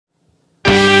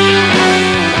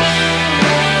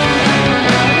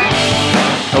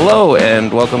Hello,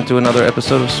 and welcome to another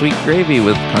episode of Sweet Gravy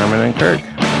with Carmen and Kirk.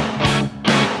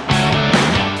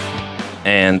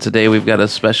 And today we've got a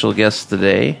special guest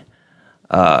today,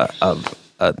 a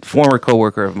former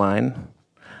coworker of mine,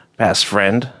 past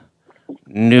friend,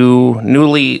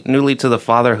 newly to the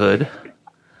fatherhood,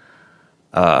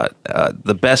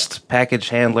 the best package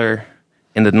handler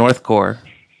in the North Core,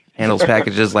 handles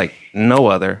packages like no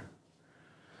other,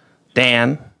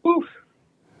 Dan. Oof.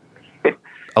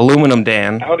 Aluminum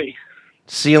Dan, Howdy.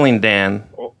 Ceiling Dan,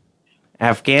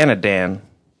 Afghana Dan,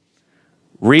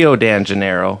 Rio Dan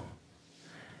Gennaro.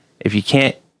 If you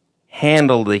can't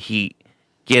handle the heat,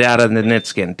 get out of the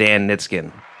Nitskin, Dan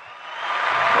Nitskin. There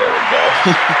we go.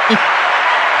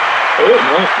 Oh,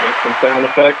 nice. Make some sound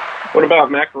effects. What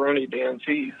about Macaroni Dan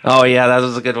Cheese? Oh yeah, that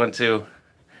was a good one too.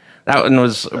 That one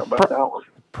was How about that one?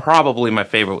 probably my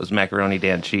favorite was Macaroni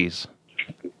Dan Cheese.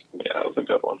 Yeah, that was a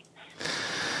good one.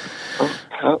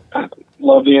 I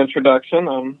love the introduction.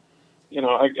 I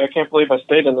can't believe I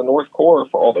stayed in the North Core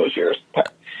for all those years,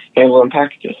 handling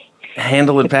packages.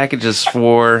 Handling packages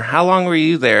for, how long were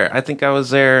you there? I think I was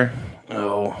there,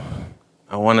 I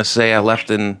want to say I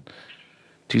left in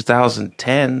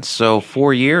 2010, so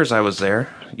 4 years I was there.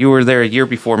 You were there a year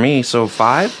before me, so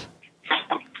 5?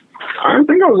 I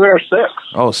think I was there 6.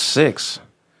 Oh, 6.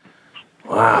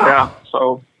 Wow. Yeah,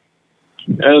 so,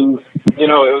 and, it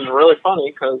was really funny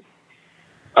because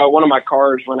one of my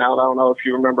cars went out. I don't know if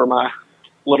you remember my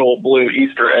little blue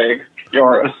Easter egg,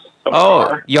 Yaris.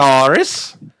 Oh,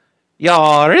 Yaris?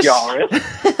 Yaris.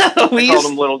 We called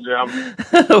him Little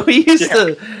Jim. we used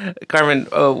to, Carmen,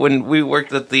 when we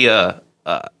worked at the,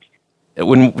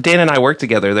 when Dan and I worked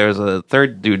together, there was a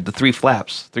third dude, the 3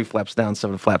 flaps down,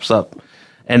 7 flaps up.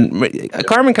 And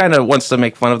Carmen kind of wants to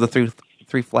make fun of the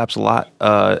three flaps a lot.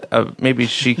 Maybe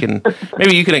you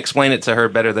can explain it to her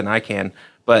better than I can.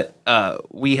 But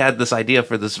we had this idea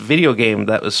for this video game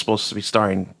that was supposed to be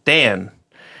starring Dan,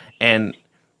 and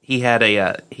he had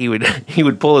he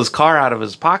would pull his car out of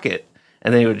his pocket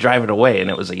and then he would drive it away, and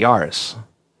it was a Yaris.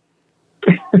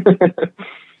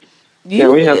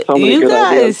 We have so many you good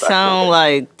guys ideas sound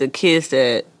like the kids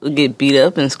that would get beat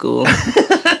up in school.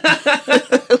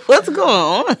 What's going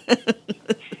on?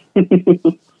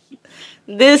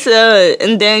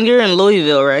 And Dan, you're in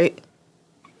Louisville, right?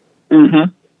 Mm-hmm.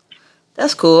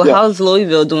 That's cool. Yeah. How's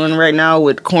Louisville doing right now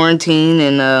with quarantine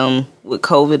and with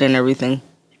COVID and everything?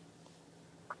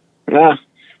 Yeah,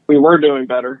 we were doing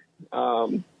better,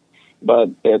 but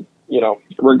it,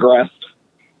 regressed.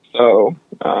 So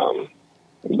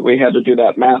we had to do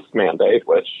that mask mandate,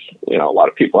 which, a lot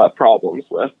of people have problems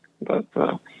with. But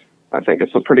I think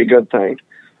it's a pretty good thing.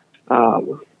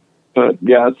 But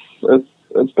yeah,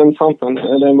 it's been something.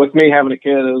 And then with me having a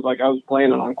kid, it was like I was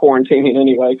planning on quarantining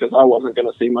anyway because I wasn't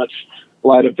going to see much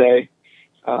light of day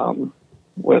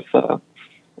with a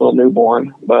little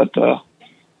newborn. But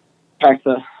back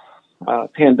to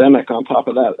pandemic on top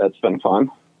of that, that's been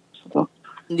fun. So.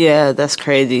 Yeah, that's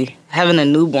crazy. Having a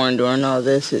newborn during all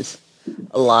this is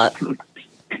a lot.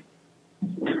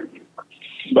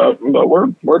 But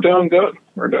we're doing good.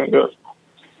 We're doing good.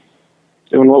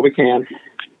 Doing what we can.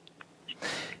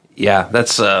 Yeah,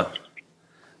 it's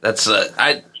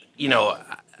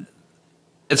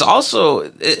also,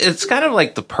 it's kind of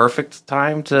like the perfect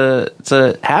time to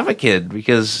have a kid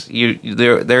because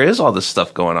there is all this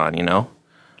stuff going on,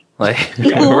 like,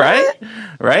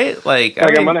 right? Like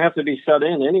I'm going to have to be shut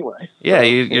in anyway. Yeah,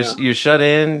 you're shut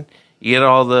in. You get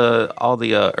all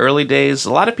the early days.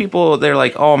 A lot of people, they're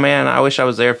like, oh man, I wish I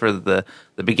was there for the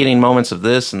beginning moments of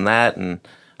this and that, and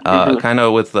kind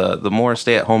of with the more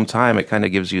stay-at-home time, it kind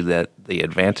of gives you the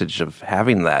advantage of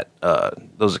having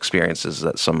those experiences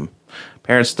that some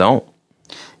parents don't.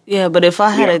 Yeah, but if I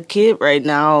had a kid right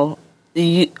now,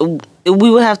 we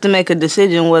would have to make a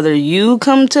decision whether you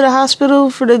come to the hospital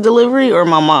for the delivery or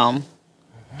my mom.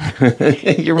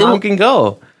 Your mom can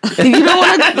go. You don't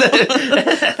want to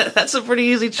go? That's a pretty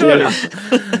easy choice.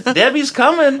 Yeah. Debbie's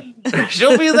coming.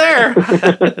 She'll be there.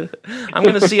 I'm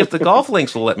going to see if the golf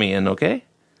links will let me in, okay?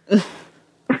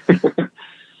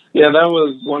 Yeah, that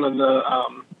was one of the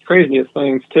craziest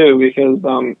things, too, because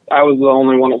I was the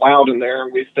only one allowed in there,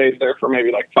 and we stayed there for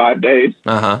maybe like 5 days.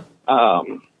 Uh-huh.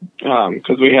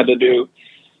 Because we had to do...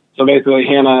 So basically,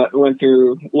 Hannah went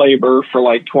through labor for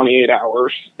like 28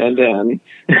 hours, and then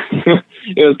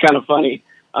it was kind of funny.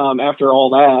 After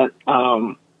all that,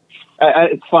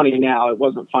 it's funny now. It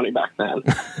wasn't funny back then.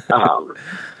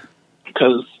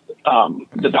 Because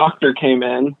the doctor came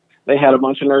in. They had a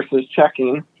bunch of nurses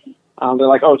checking. They're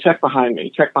like, oh, check behind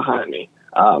me.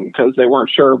 Because they weren't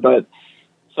sure. But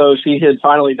so she had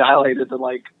finally dilated to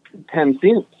like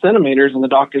centimeters, and the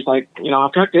doctor's like,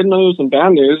 I've got good news and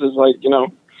bad news. Is like,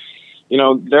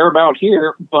 they're about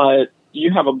here, but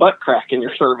you have a butt crack in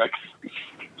your cervix.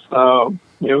 So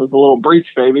it was a little breech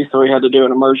baby, so we had to do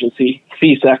an emergency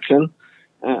C-section,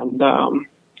 and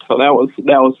so that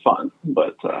was fun,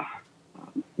 but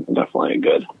definitely a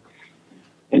good,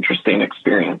 interesting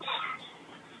experience.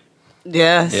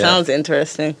 Yeah, sounds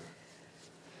interesting.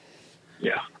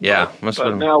 Yeah.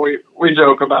 But now we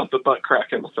joke about the butt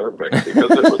crack in the cervix because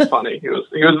it was funny. He was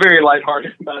very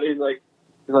lighthearted about it. He's like,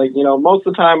 most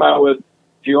of the time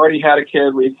if you already had a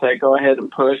kid, we'd say go ahead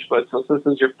and push, but since this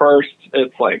is your first,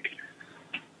 it's like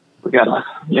we gotta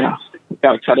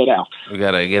cut it out. We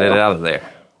gotta get it out of there.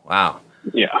 Wow.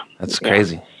 Yeah, that's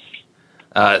crazy.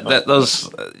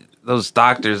 Those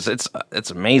doctors, it's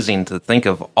amazing to think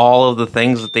of all of the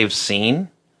things that they've seen.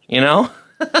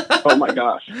 Oh my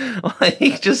gosh!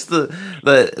 Like just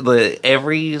the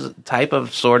every type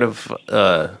of sort of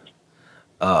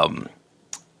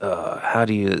how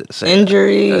do you say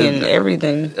injury and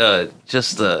everything.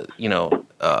 Just how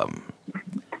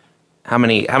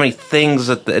many things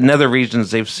that in other regions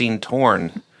they've seen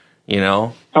torn.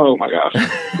 Oh my gosh!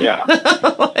 Yeah,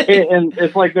 and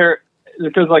it's like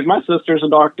because like my sister's a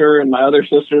doctor and my other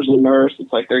sister's a nurse.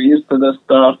 It's like they're used to this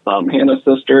stuff. Hannah's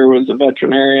sister was a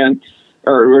veterinarian.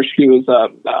 Or she was a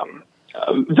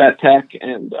vet tech,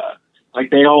 and like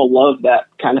they all love that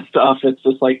kind of stuff. It's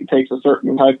just like it takes a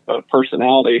certain type of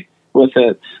personality with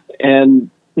it. And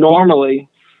normally,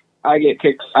 I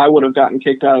would have gotten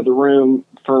kicked out of the room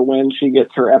for when she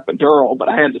gets her epidural, but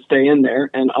I had to stay in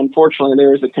there. And unfortunately, there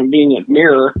was a convenient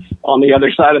mirror on the other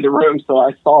side of the room, so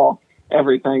I saw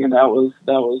everything, and that was.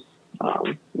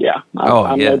 I'm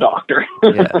no doctor.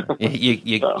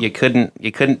 You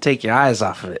couldn't take your eyes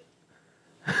off of it.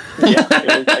 Yeah,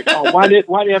 it was like, why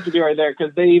do you have to be right there?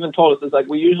 Because they even told us, it's like,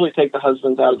 we usually take the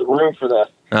husbands out of the room for this.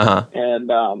 And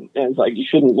it's like, you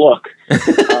shouldn't look. It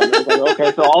was like,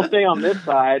 okay, so I'll stay on this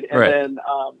side. And then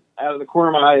out of the corner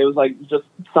of my eye, it was like just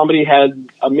somebody had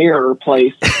a mirror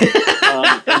placed in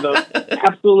the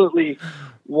absolutely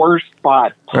worst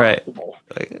spot possible.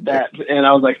 And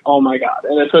I was like, oh my God.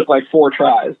 And it took like 4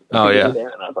 tries. Oh, yeah. And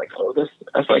I was like,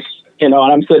 that's like, and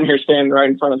I'm sitting here standing right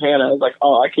in front of Hannah. I was like,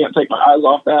 I can't take my eyes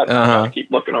off that. I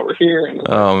keep looking over here. And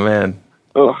oh, man.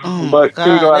 Oh, my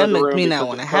God. That makes me not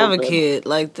want to have a kid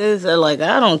like this. Like,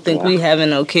 I don't think we having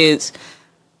no kids.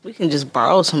 We can just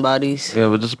borrow somebody's. Yeah,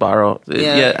 we'll just borrow.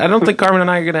 Yeah, I don't think Carmen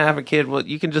and I are going to have a kid. Well,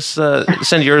 you can just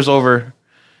send yours over.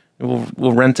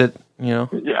 We'll rent it, Yeah.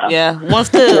 Once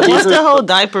the whole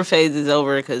diaper phase is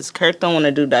over, because Kirk don't want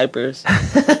to do diapers.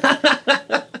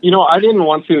 I didn't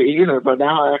want to either, but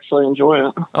now I actually enjoy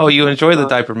it. Oh, you enjoy the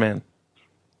diaper man?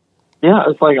 Yeah,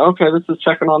 it's like, okay, this is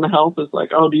checking on the health. It's like,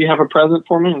 do you have a present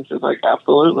for me? And she's like,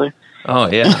 absolutely. Oh,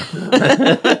 yeah.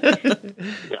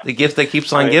 The gift that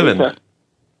keeps on giving.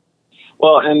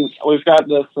 Well, and we've got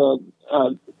this,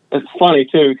 it's funny,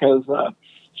 too, because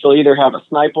she'll either have a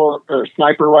sniper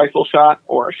rifle shot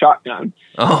or a shotgun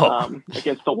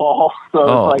against the wall.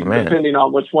 So it's like, depending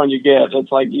on which one you get,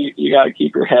 it's like you got to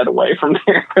keep your head away from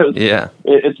there because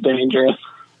it's dangerous.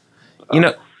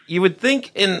 You would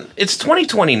think it's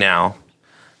 2020 now,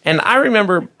 and I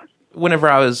remember whenever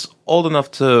I was old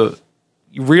enough to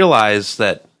realize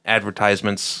that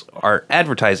advertisements are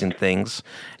advertising things,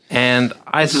 and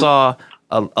I saw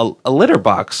a litter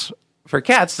box for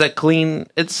cats that clean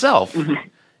itself.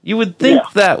 You would think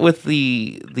that with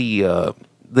the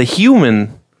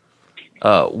human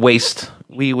waste,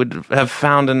 we would have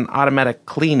found an automatic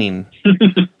cleaning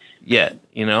yet.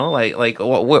 Like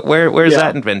where's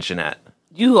that invention at?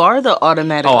 You are the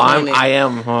automatic. cleaning. I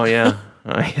am. Oh yeah,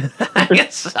 I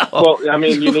guess so. Well, I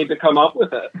mean, you need to come up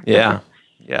with it. Yeah.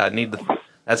 I need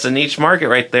that's a niche market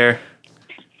right there.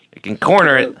 You can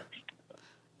corner it.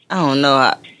 I don't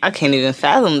know. I can't even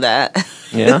fathom that.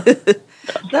 Yeah.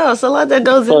 No, it's a lot that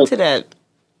goes into that.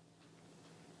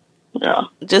 Yeah.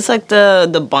 Just like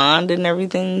the bond and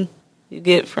everything you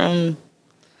get from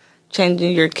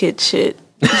changing your kid's shit.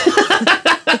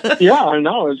 Yeah, I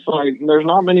know. It's like there's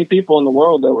not many people in the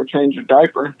world that would change your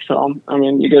diaper. So, I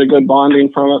mean, you get a good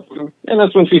bonding from it. And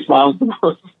that's when she smiles the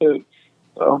most, too.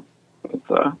 So, it's,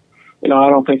 I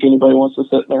don't think anybody wants to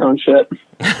sit in their own shit.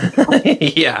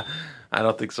 Yeah, I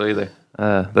don't think so either.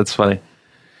 That's funny.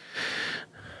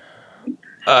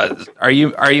 Are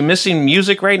you missing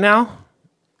music right now?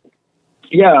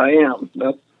 Yeah, I am.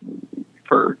 That's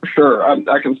for sure.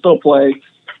 I can still play,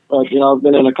 but I've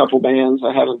been in a couple bands.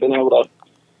 I haven't been able to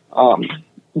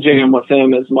jam with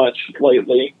them as much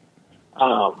lately.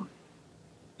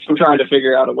 I'm trying to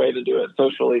figure out a way to do it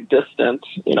socially distant,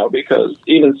 because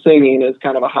even singing is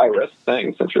kind of a high risk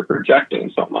thing since you're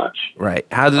projecting so much. Right.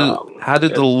 How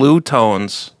did the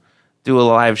Lutones do a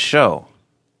live show?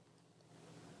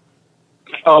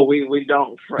 Oh, we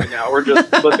don't right now. We're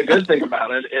just, but the good thing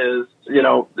about it is,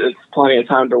 it's plenty of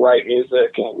time to write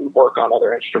music and work on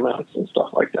other instruments and stuff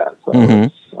like that. So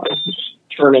it's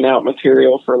turning out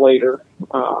material for later.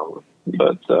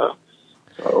 So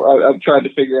I've tried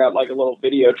to figure out like a little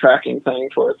video tracking thing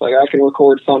where it's like I can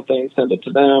record something, send it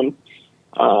to them,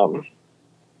 and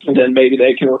then maybe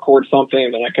they can record something,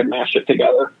 and then I can mash it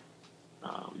together.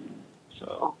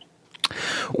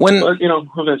 But,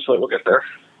 eventually we'll get there.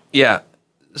 Yeah,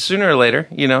 sooner or later,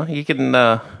 you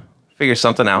can figure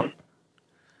something out.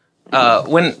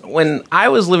 When I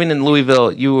was living in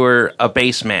Louisville, you were a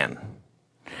bass man,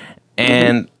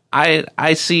 and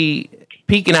I see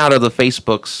peeking out of the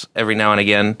Facebooks every now and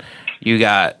again, you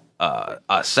got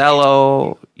a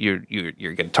cello. You're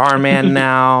guitar man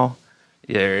now.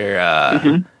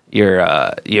 You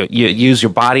use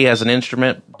your body as an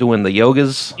instrument doing the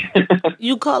yogas.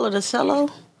 You call it a cello?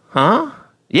 Huh?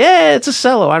 Yeah, it's a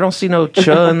cello. I don't see no ch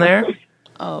in there.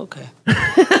 Oh, okay.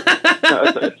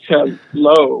 It's a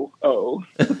low O.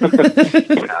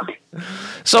 Yeah.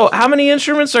 So how many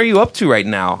instruments are you up to right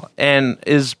now? And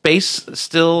is bass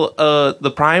still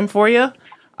the prime for you?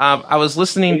 I was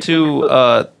listening to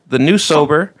the new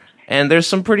Sober, and there's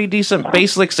some pretty decent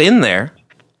bass licks in there.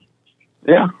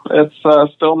 Yeah, it's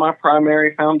still my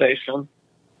primary foundation.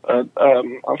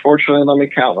 Unfortunately, let me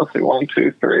count. Let's see, 1,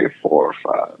 2, 3, 4,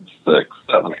 5, 6,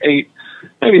 7, 8,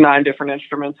 maybe 9 different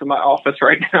instruments in my office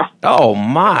right now. Oh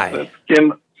my!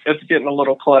 It's getting a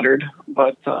little cluttered,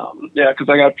 but yeah, because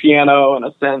I got a piano and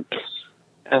a synth,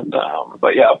 and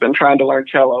but yeah, I've been trying to learn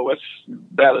cello, which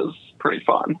that is pretty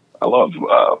fun. I love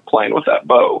playing with that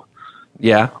bow.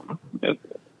 Yeah, it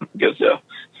gives you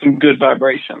some good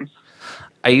vibrations.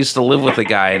 I used to live with a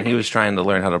guy, and he was trying to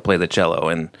learn how to play the cello,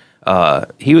 and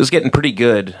he was getting pretty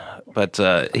good, but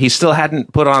he still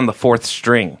hadn't put on the 4th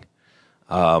string.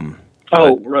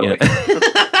 Really?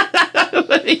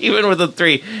 Even with a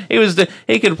 3,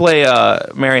 he could play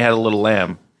Mary Had a Little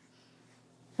Lamb.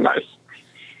 Nice.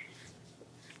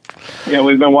 Yeah,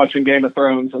 we've been watching Game of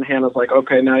Thrones, and Hannah's like,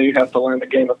 okay, now you have to learn the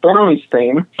Game of Thrones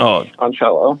theme on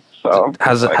cello. So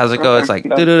how's it go? It's like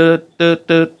yeah,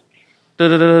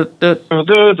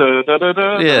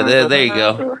 there you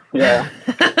go. Yeah.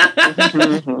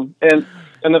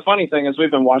 And the funny thing is, we've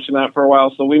been watching that for a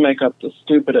while, so we make up the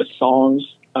stupidest songs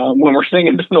when we're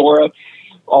singing to Nora,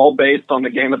 all based on the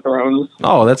Game of Thrones.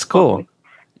 Oh, that's cool.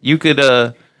 You could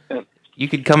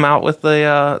come out with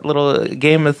a little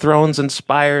Game of Thrones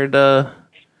inspired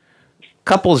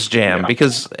couples jam,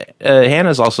 because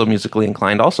Hannah's also musically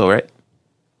inclined, also, right?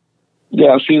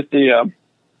 Yeah, she's the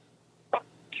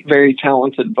very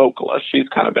talented vocalist. She's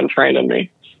kind of been training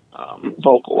me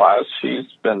vocal-wise. She's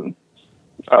been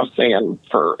singing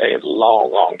for a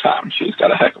long, long time. She's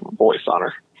got a heck of a voice on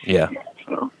her. Yeah.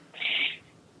 So.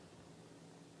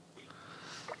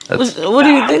 What do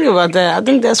you think about that? I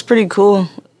think that's pretty cool.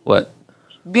 What?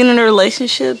 Being in a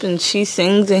relationship and she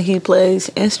sings and he plays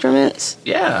instruments.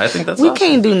 Yeah, I think that's we awesome.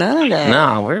 Can't do none of that.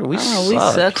 No, we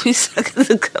suck. We suck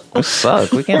as a couple. We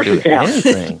suck. We can't do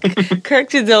anything.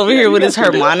 Kirk is over here with his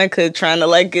harmonica trying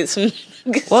to get some.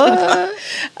 What?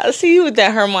 I see you with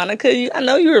that harmonica. I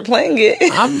know you were playing it.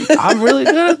 I'm really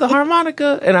good at the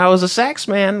harmonica, and I was a sax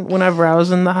man whenever I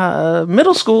was in the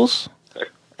middle schools,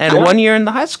 and 1 year in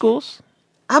the high schools.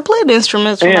 I played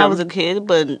instruments when I was a kid,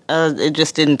 but it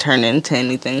just didn't turn into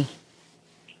anything.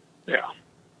 Yeah.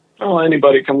 Well,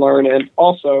 anybody can learn. And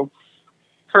also,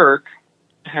 Kirk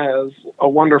has a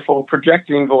wonderful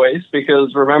projecting voice,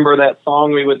 because remember that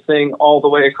song we would sing all the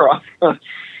way across?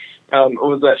 What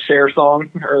was that Cher song?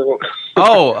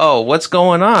 What's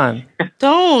going on?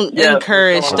 Don't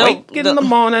encourage. Wake in the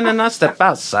morning and I step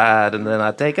outside, and then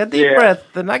I take a deep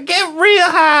breath and I get real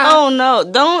high. Oh no!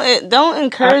 Don't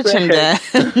encourage him that.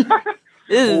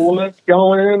 What's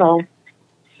going on?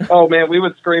 Oh man, we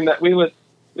would scream that. We would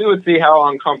see how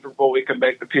uncomfortable we could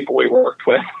make the people we worked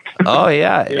with. Oh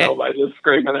yeah, by just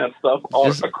screaming that stuff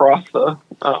all across the.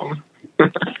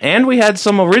 And we had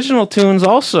some original tunes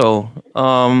also.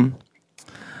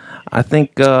 I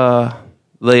think the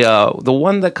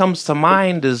one that comes to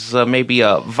mind is maybe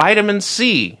Vitamin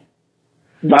C.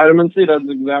 Vitamin C, that's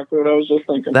exactly what I was just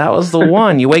thinking. That was the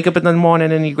one. You wake up in the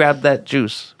morning and you grab that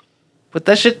juice. Put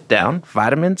that shit down.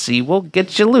 Vitamin C will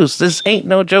get you loose. This ain't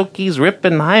no joke. He's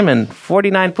ripping hymen.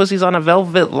 49 pussies on a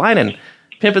velvet lining.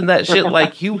 Pimping that shit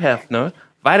like Hugh Hefner.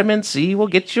 Vitamin C will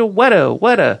get you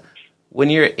wetter. When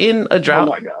you're in a drought.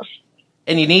 Oh my gosh.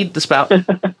 and you need the spout,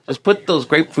 just put those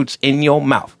grapefruits in your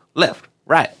mouth. Left,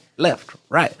 right, left,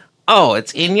 right. Oh,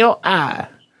 it's in your eye.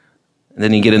 And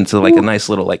then you get into like a nice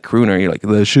little like crooner. You're like,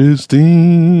 the shit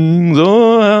stings.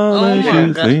 Oh, how the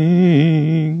shit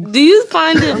stings. Do you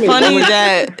find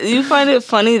it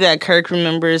funny that Kirk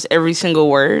remembers every single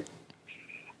word?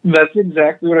 That's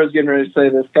exactly what I was getting ready to say.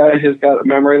 This guy has got a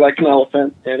memory like an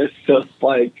elephant, and it's just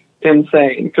like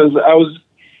insane. Because I was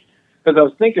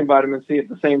thinking vitamin C at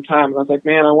the same time, and I was like,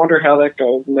 man, I wonder how that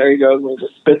goes. And there he goes, and he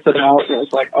just spits it out, and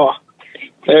it's like, oh,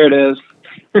 there it is.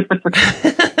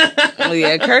 Oh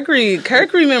yeah, Kirk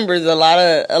remembers a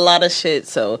lot of shit.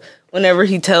 So whenever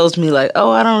he tells me like,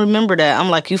 "Oh, I don't remember that," I'm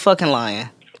like, "You fucking lying."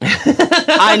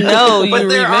 I know you but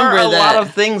there remember are a that. lot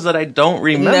of things that I don't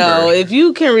remember. No, if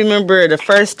you can remember the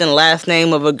first and last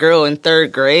name of a girl in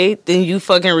 3rd grade, then you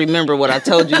fucking remember what I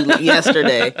told you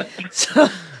yesterday. So.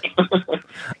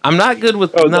 I'm not good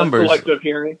with numbers. Selective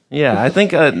hearing. Yeah, I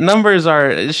think numbers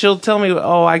are. She'll tell me,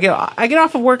 "Oh, I get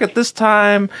off of work at this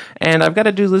time, and I've got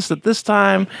to do this at this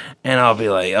time," and I'll be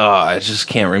like, "Oh, I just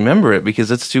can't remember it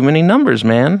because it's too many numbers,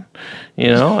 man." You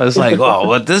know, it's like, "Oh,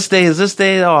 what this day is this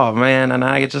day?" Oh man, and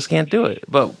I just can't do it.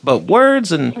 But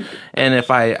words and if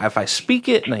I speak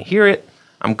it and I hear it,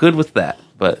 I'm good with that.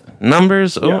 But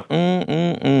numbers, I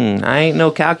ain't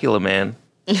no calcula man.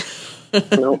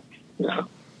 Nope. Yeah.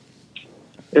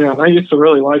 Yeah, I used to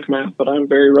really like math, but I'm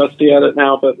very rusty at it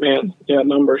now. But man, yeah,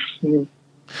 numbers.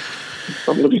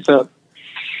 Something to be said.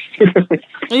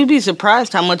 You'd be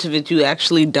surprised how much of it you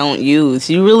actually don't use.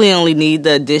 You really only need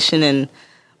the addition and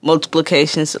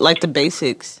multiplications, like the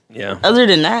basics. Yeah. Other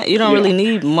than that, you don't really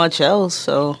need much else.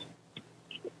 So.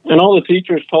 And all the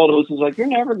teachers told us is like, you're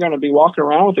never going to be walking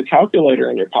around with a calculator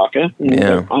in your pocket. And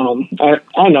yeah.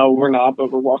 I know we're not,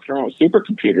 but we're walking around with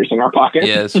supercomputers in our pocket.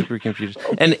 Yeah, supercomputers.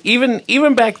 And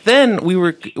even back then,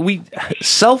 we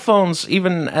cell phones,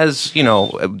 even as you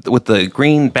know, with the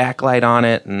green backlight on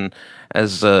it, and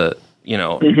as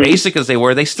basic as they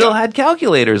were, they still had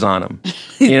calculators on them.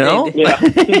 You know,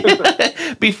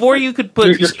 before you could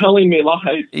put. You're telling me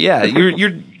lies. Yeah,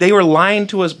 they were lying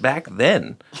to us back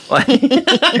then.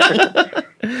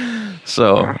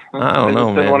 So I don't know,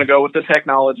 man. Didn't want to go with the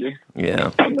technology.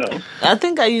 Yeah. No. I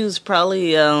think I use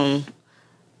probably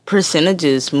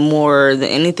percentages more than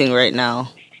anything right now.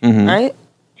 Mm-hmm. Right?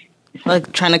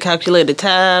 Like trying to calculate a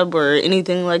tab or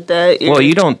anything like that. Well,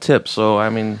 you don't tip, so I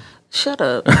mean. Shut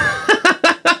up.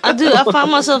 I do. I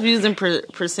find myself using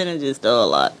percentages though a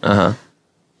lot. Uh-huh.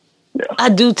 Yeah. I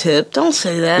do tip. Don't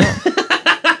say that.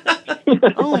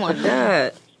 Oh my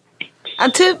god. I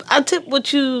tip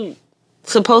what you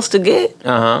supposed to get.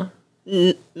 Uh-huh.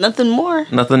 Nothing more.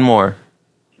 Nothing more.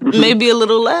 Maybe a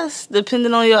little less,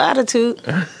 depending on your attitude.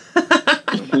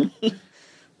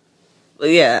 But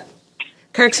yeah,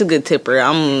 Kirk's a good tipper.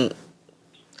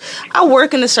 I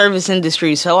work in the service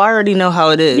industry, so I already know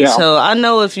how it is. Yeah. So I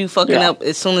know if you fucking up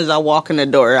as soon as I walk in the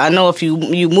door. I know if you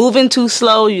moving too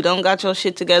slow, you don't got your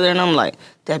shit together, and I'm like,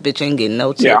 that bitch ain't getting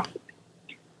no tip.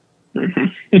 Yeah.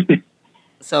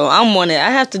 So I'm on it.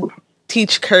 I have to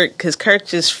teach Kirk, because Kirk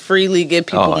just freely give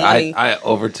people money. I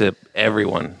overtip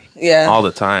everyone. Yeah. All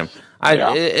the time.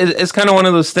 It's kind of one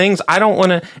of those things. I don't want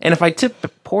to, and if I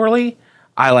tip poorly,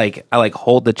 I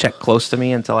hold the check close to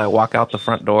me until I walk out the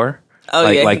front door. Oh,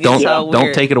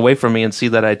 don't take it away from me and see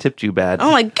that I tipped you bad.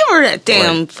 I'm like, give her that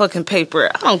damn fucking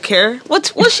paper. I don't care.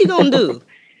 What's she gonna do?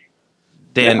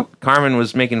 Dan, Carmen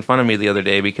was making fun of me the other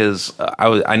day because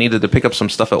I needed to pick up some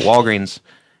stuff at Walgreens,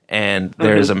 and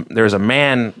there's a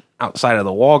man outside of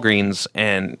the Walgreens,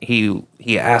 and he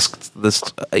had asked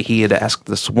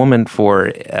this woman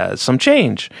for some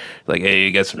change, like, hey,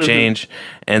 you got some change,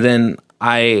 and then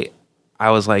I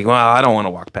was like, well, I don't want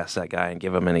to walk past that guy and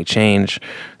give him any change,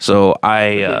 so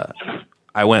I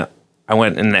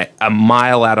went in a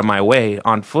mile out of my way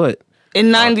on foot. In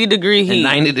 90-degree heat. In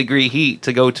 90-degree heat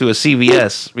to go to a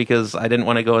CVS because I didn't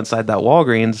want to go inside that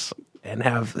Walgreens and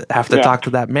have to talk to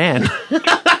that man.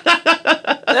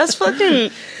 That's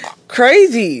fucking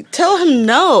crazy. Tell him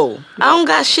no. I don't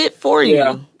got shit for you.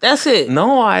 Yeah. That's it.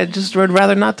 No, I just would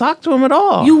rather not talk to him at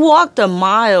all. You walked a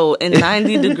mile in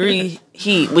 90-degree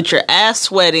heat with your ass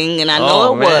sweating, and I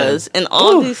know was, and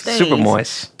all these things. Super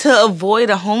moist. To avoid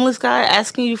a homeless guy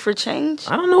asking you for change?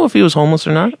 I don't know if he was homeless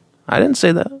or not. I didn't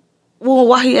say that. Well,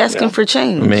 why he asking for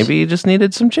change? Maybe he just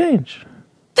needed some change.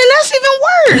 Then that's even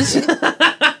worse.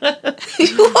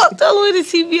 You walked all the way to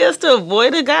CVS to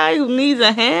avoid a guy who needs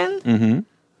a hand? Mm-hmm.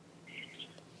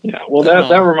 Yeah, well,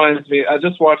 that reminds me. I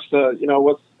just watched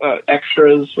what's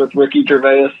Extras with Ricky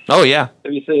Gervais. Oh, yeah.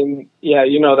 Have you seen? Yeah,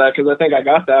 you know that, because I think I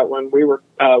got that when we were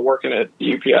working at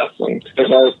UPS, and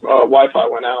because our Wi-Fi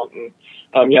went out, and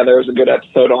yeah, there was a good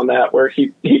episode on that where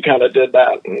he kind of did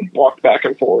that and walked back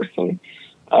and forth. And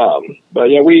but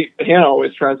yeah, he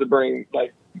always tries to bring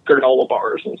like granola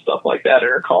bars and stuff like that in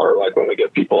her car, like when we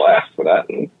get people ask for that.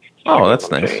 And oh,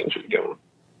 that's nice. Change, we give them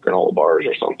granola bars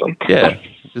or something. Yeah,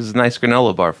 this is a nice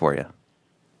granola bar for you.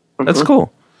 That's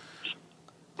cool.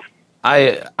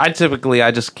 I typically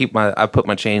just I put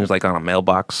my change like on a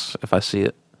mailbox if I see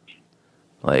it.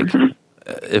 Like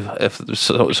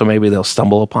so maybe they'll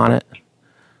stumble upon it.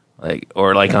 Like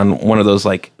or like on one of those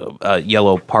like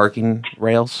yellow parking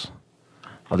rails.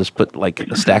 I'll just put like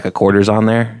a stack of quarters on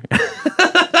there.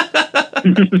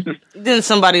 Then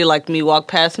somebody like me walk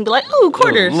past and be like, "Ooh,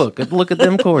 quarters! Oh, look at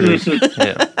them quarters."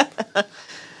 Yeah.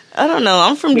 I don't know.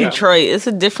 I'm from Detroit. It's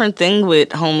a different thing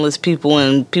with homeless people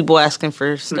and people asking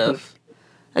for stuff.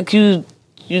 Like you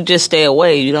just stay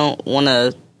away. You don't want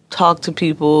to talk to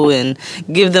people and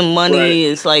give them money.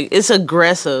 Right. It's like it's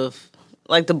aggressive.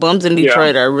 Like the bums in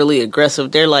Detroit are really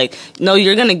aggressive. They're like, "No,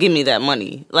 you're gonna give me that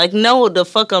money." Like, no, the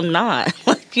fuck, I'm not.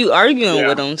 Like you arguing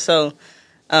with them. So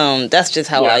that's just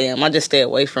how I am. I just stay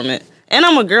away from it. And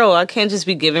I'm a girl. I can't just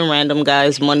be giving random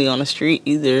guys money on the street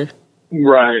either.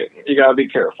 Right. You gotta be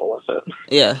careful with it.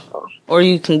 Yeah. Or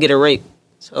you can get a rape.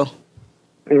 So.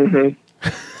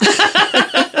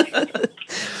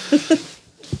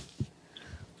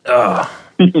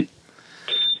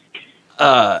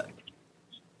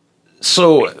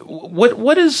 So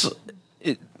what is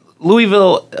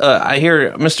Louisville? I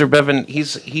hear Mr. Bevan.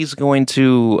 He's going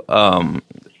to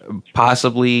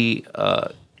possibly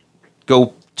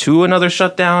go to another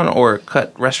shutdown or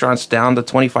cut restaurants down to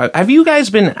 25. Have you guys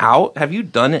been out? Have you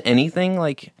done anything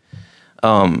like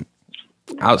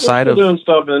outside of doing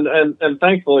stuff? And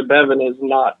thankfully, Bevan is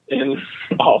not in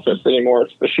office anymore.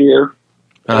 It's Bashir.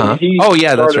 He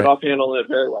started off handling it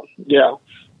very well. Yeah,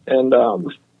 and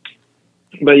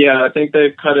but yeah, I think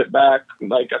they've cut it back.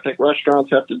 Like I think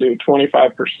restaurants have to do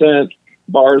 25%,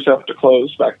 bars have to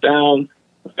close back down.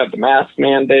 We've got the mask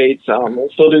mandates. We'll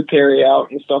still do carry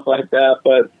out and stuff like that,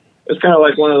 but it's kind of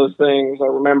like one of those things. I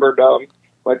remembered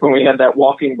like when we had that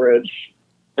walking bridge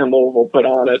in Louisville put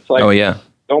on. It's like,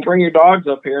 don't bring your dogs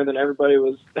up here. And then everybody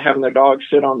was having their dogs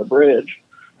shit on the bridge.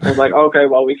 I was like, okay,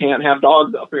 well, we can't have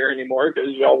dogs up here anymore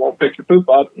because y'all won't pick your poop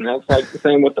up. And that's like the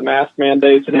same with the mask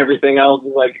mandates and everything else.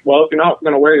 It's like, well, if you're not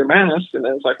going to wear your mask, and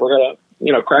then it's like we're going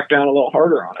to, crack down a little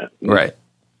harder on it. Right.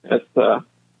 It's so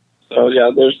yeah.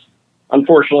 There's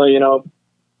unfortunately,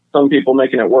 some people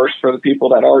making it worse for the people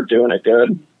that are doing it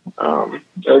good.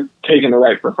 They're taking the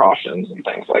right precautions and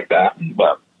things like that.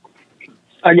 But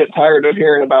I get tired of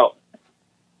hearing about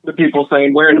the people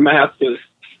saying wearing a mask is,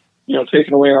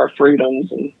 taking away our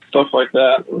freedoms and stuff like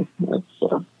that. And it's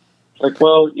like,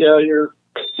 well, yeah,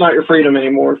 it's not your freedom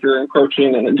anymore if you're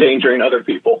encroaching and endangering other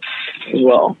people as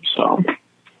well. So,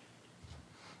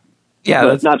 yeah,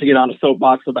 that's not to get on a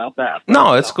soapbox about that.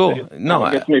 No, it's cool. It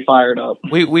gets me fired up.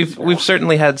 We've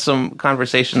certainly had some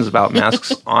conversations about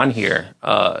masks on here.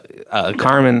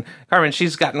 Carmen,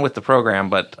 she's gotten with the program,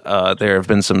 but there have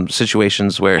been some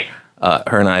situations where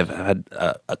her and I have had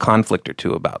a conflict or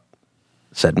two about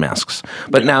said masks.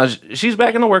 But now she's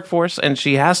back in the workforce and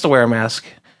she has to wear a mask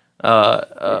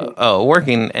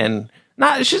working, and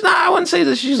I wouldn't say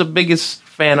that she's the biggest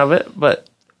fan of it, but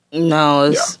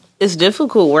no, it's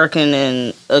difficult working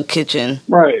in a kitchen,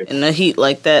 right, in the heat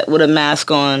like that with a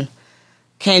mask on.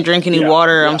 Can't drink any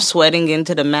water. I'm sweating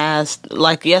into the mask.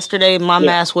 Like yesterday, my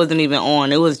mask wasn't even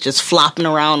on. It was just flopping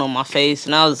around on my face,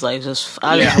 and I was like, I just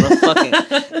want to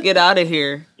fucking get out of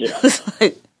here. Yeah. It's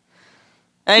like,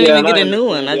 I didn't even get a new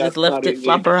one. I just left it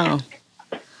flop around.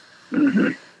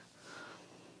 Mm-hmm.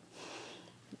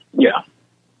 Yeah.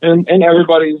 And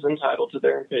everybody's entitled to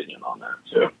their opinion on that,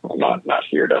 too. I'm not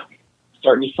here to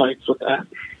start any fights with that.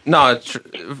 No,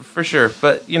 for sure.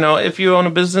 But, if you own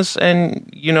a business and,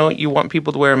 you want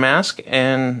people to wear a mask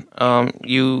and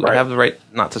you have the right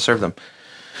not to serve them,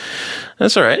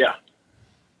 that's all right. Yeah.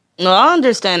 No, I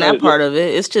understand that part of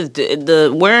it. It's just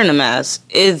the wearing a mask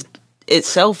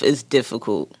itself is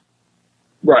difficult.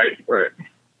 Right.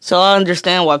 So I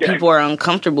understand why people are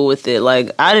uncomfortable with it.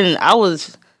 Like I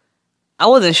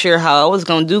wasn't sure how I was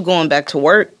going to do going back to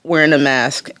work wearing a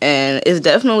mask, and it's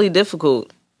definitely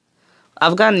difficult.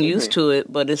 I've gotten used to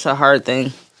it, but it's a hard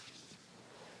thing.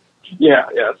 Yeah,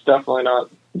 it's definitely not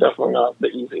the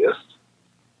easiest.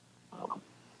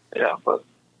 But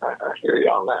I hear you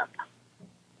on that.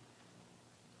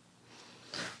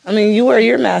 I mean, you wear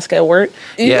your mask at work.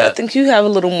 I think you have a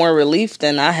little more relief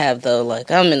than I have, though.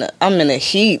 Like I'm in a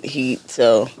heat.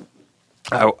 So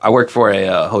I work for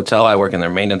a hotel. I work in their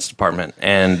maintenance department,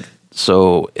 and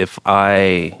so if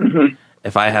I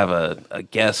have a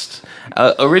guest,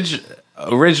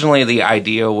 originally the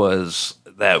idea was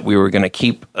that we were going to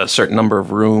keep a certain number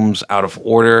of rooms out of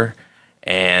order,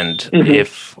 and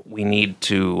if we need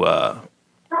to,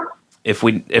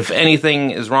 if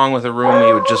anything is wrong with a room,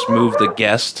 we would just move the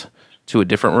guest to a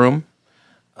different room.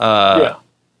 But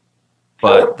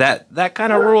that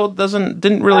kind of rule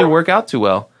didn't really work out too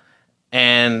well,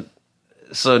 and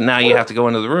so now you have to go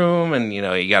into the room, and you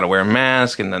got to wear a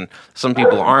mask, and then some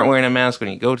people aren't wearing a mask when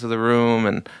you go to the room,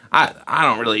 and I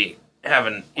don't really have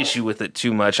an issue with it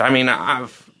too much. I mean,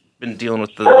 I've been dealing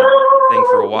with the thing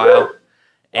for a while,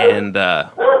 and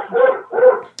but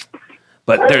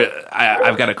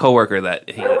I've got a coworker that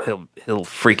he'll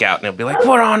freak out and he'll be like,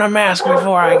 "Put on a mask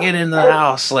before I get in the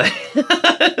house." Like,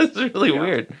 it's really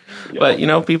weird. Yeah.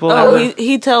 But people.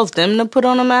 He tells them to put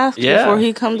on a mask before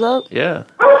he comes up. Yeah,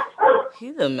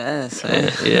 he's a mess.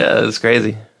 Man. Yeah, it's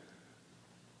crazy.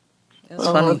 It's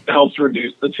funny. It helps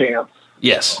reduce the chance.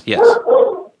 Yes.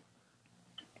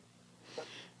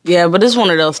 Yeah, but it's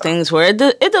one of those things where it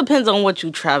depends on what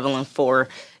you're traveling for.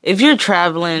 If you're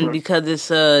traveling because it's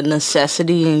a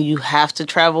necessity and you have to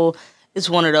travel, it's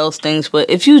one of those things. But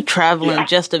if you're traveling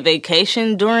just a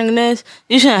vacation during this,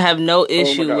 you shouldn't have no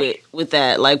issue with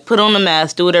that. Like, put on the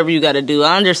mask, do whatever you got to do.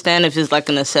 I understand if it's like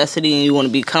a necessity and you want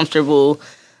to be comfortable,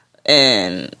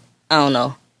 and I don't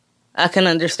know. I can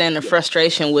understand the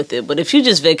frustration with it. But if you're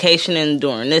just vacationing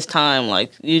during this time,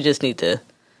 like, you just need to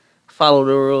follow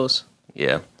the rules.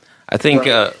 Yeah. I think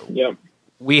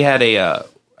we had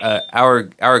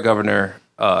our governor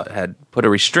had put a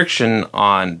restriction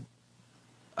on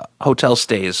hotel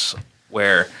stays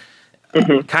where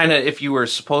kind of if you were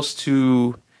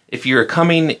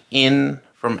coming in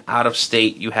from out of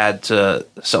state, you had to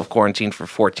self-quarantine for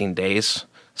 14 days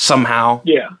somehow.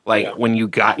 When you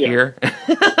got here.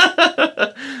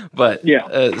 But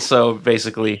so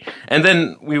basically, and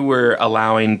then we were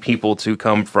allowing people to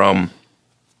come from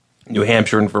New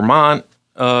Hampshire and Vermont,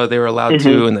 they were allowed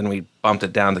to, and then we bumped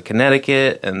it down to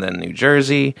Connecticut and then New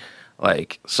Jersey.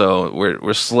 So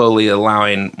we're slowly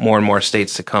allowing more and more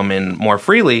states to come in more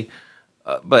freely.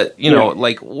 But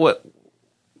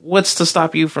what's to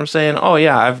stop you from saying, "Oh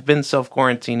yeah, I've been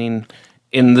self-quarantining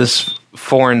in this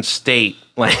foreign state"?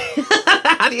 Like,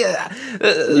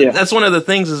 that's one of the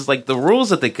things is like the rules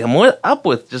that they come up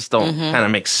with just don't kind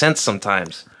of make sense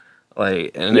sometimes.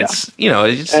 It's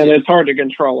and it's hard to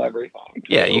control everything.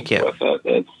 Yeah, you can't. With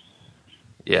it.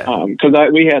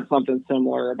 Because we had something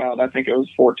similar about, I think it was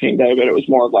 14 day, but it was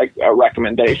more like a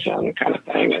recommendation kind of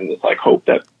thing, and it's like hope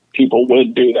that people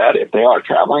would do that if they are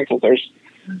traveling, because there's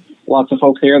lots of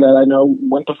folks here that I know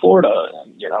went to Florida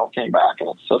and came back, and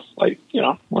it's just like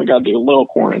we got to do a little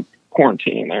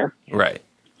quarantine there, right?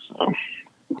 So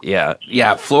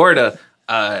Florida.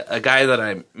 A guy that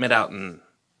I met out in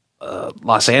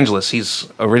Los Angeles. He's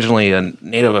originally a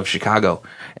native of Chicago,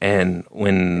 and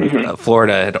when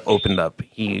Florida had opened up,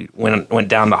 he went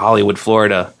down to Hollywood,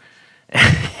 Florida,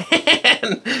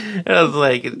 and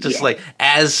it was like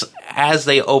as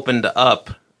they opened up,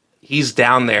 he's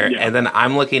down there, and then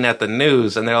I'm looking at the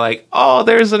news, and they're like, "Oh,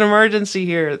 there's an emergency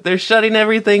here. They're shutting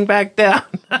everything back down,"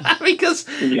 because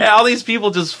all these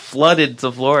people just flooded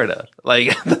to Florida.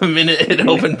 Like, the minute it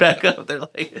opened back up, they're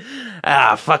like,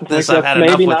 fuck this, I've had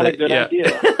enough with it.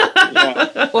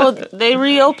 Idea. Well, they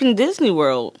reopened Disney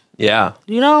World. Yeah.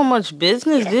 Do you know how much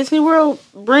business Disney World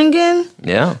bring in?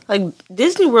 Yeah. Like,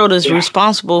 Disney World is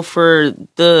responsible for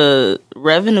the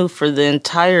revenue for the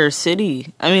entire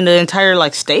city. I mean, the entire,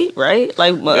 state, right?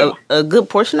 A good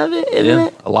portion of it, isn't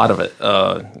it? A lot of it.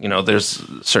 There's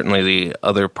certainly the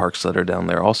other parks that are down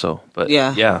there also. But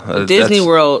Disney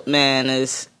World, man,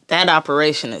 is that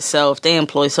operation itself. They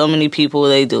employ so many people.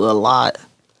 They do a lot.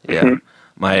 Yeah.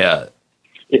 My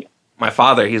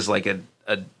father, he's like a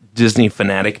Disney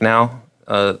fanatic now,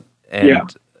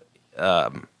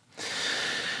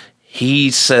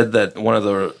 he said that one of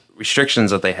the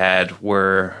restrictions that they had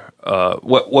were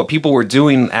what people were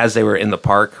doing as they were in the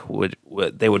park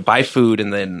they would buy food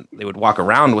and then they would walk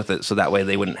around with it, so that way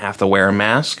they wouldn't have to wear a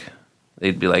mask.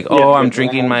 They'd be like, "Oh, I'm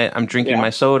drinking my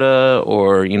soda,"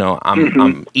 or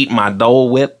I'm eating my Dole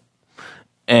Whip,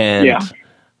 and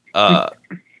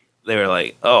they were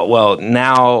like, "Oh, well,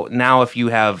 now if you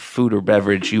have food or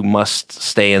beverage, you must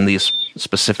stay in these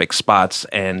specific spots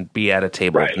and be at a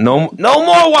table. Right. No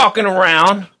more walking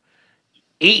around,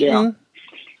 eating,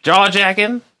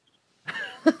 jaw-jacking."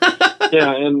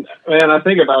 And I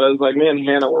think about it, it's like me and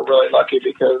Hannah were really lucky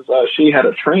because she had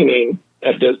a training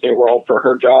at Disney World for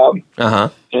her job.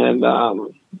 And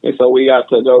so we got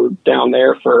to go down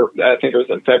there for, I think it was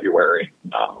in February,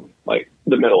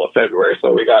 the middle of February.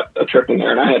 So we got a trip in there,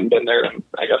 and I hadn't been there in,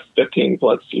 I guess, 15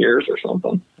 plus years or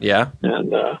something. Yeah.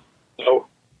 And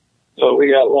So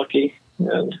we got lucky,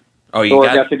 and you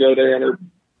got to go there, and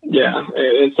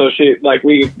and so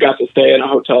we got to stay in a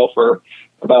hotel for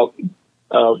about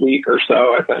a week or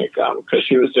so, I think, because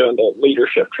she was doing the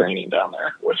leadership training down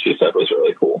there, which she said was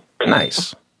really cool.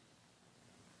 Nice.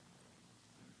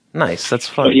 That's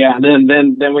fun. But yeah,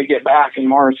 then we get back in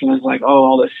March, and it's like, oh,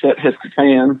 all this shit hits the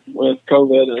fan with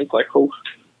COVID, and it's like, oh.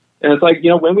 And it's like,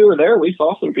 when we were there, we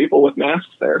saw some people with masks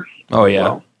there. Oh, yeah.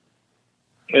 So,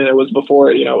 and it was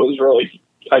before, it was really,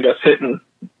 I guess, hitting.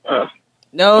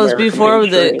 No, it was before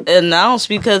the announced,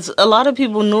 because a lot of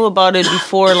people knew about it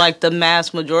before, like the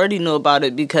mass majority knew about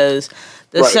it, because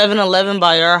the 7-Eleven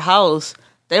by our house,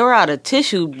 they were out of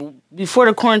tissue before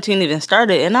the quarantine even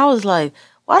started. And I was like,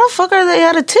 why the fuck are they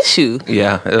out of tissue?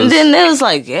 Yeah. And then it was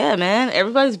like, yeah, man,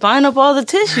 everybody's buying up all the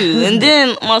tissue. And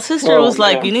then my sister was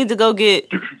like, you need to go get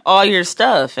all your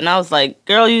stuff. And I was like,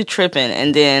 girl, you tripping.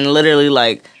 And then literally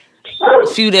like a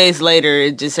few days later,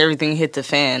 everything hit the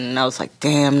fan. And I was like,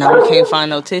 damn, now we can't find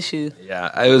no tissue. Yeah,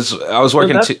 I was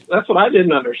working that's what I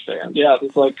didn't understand. Yeah,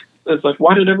 it's like,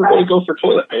 why did everybody go for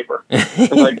toilet paper?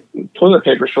 It's like, toilet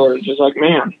paper shortage is like,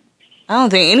 man. I don't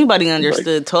think anybody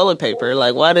understood toilet paper.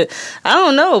 Like, I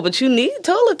don't know, but you need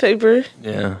toilet paper.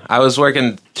 Yeah. I was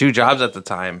working 2 jobs at the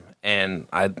time, and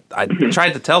I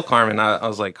tried to tell Carmen, I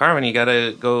was like, Carmen, you got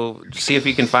to go see if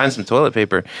you can find some toilet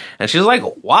paper. And she was like,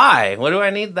 why? What do I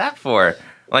need that for?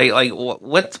 Like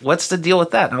what's the deal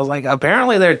with that? And I was like,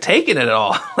 apparently they're taking it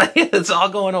all. Like, it's all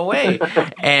going away.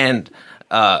 And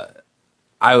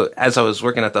as I was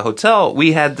working at the hotel,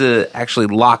 we had to actually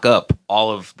lock up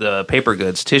all of the paper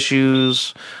goods,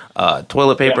 tissues,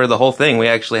 toilet paper, the whole thing. We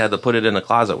actually had to put it in a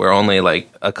closet where only like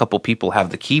a couple people have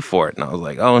the key for it. And I was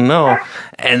like, oh no.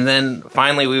 And then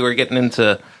finally we were getting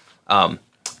into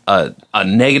a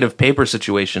negative paper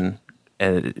situation.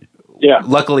 And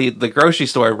luckily the grocery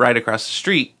store right across the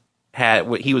street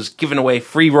he was giving away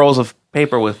free rolls of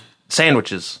paper with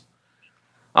sandwiches.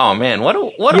 Oh man, what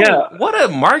a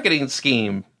marketing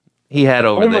scheme he had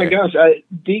over there. Oh my gosh,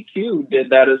 DQ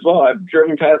did that as well.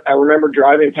 I remember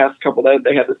driving past a couple days.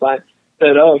 They had the sign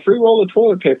that free roll of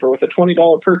toilet paper with a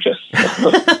 $20 purchase.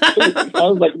 I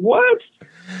was like, what?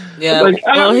 Yeah,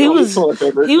 well, he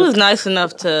was nice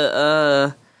enough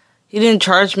to. He didn't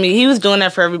charge me. He was doing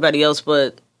that for everybody else,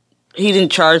 but he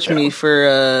didn't charge me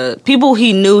for people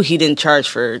he knew. He didn't charge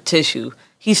for tissue.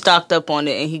 He stocked up on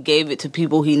it, and he gave it to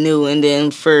people he knew. And then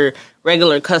for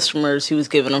regular customers, he was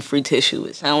giving them free tissue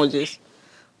with sandwiches.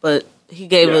 But he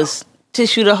gave us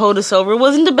tissue to hold us over. It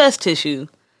wasn't the best tissue,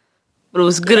 but it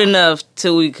was good enough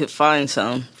till we could find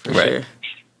some, for sure.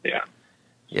 Yeah.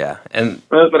 Yeah. And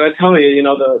but I tell you,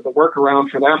 the workaround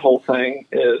for that whole thing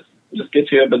is just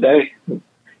get you a bidet.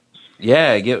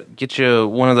 Yeah, get you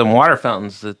one of them water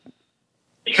fountains that...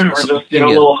 Or just, a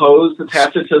little hose,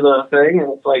 attach it to the thing,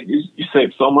 and it's like, you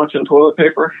save so much in toilet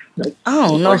paper. I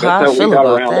don't know how I feel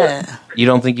about that. You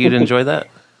don't think you'd enjoy that?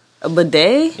 A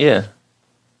bidet? Yeah.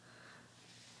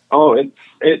 Oh, I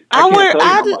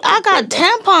got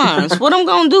tampons. What I'm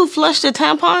going to do, flush the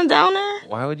tampon down there?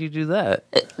 Why would you do that?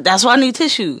 That's why I need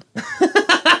tissue.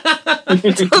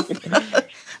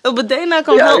 But they not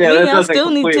going to help me. I still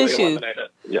need tissue.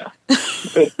 Yeah.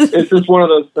 It's just one of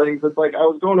those things. It's like I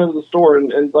was going into the store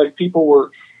and like people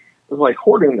was like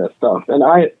hoarding this stuff. And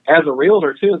I, as a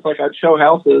realtor too, it's like I'd show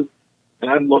houses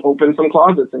and I'd open some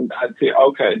closets and I'd see,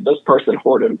 okay, this person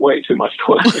hoarded way too much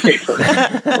toilet paper.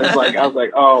 I was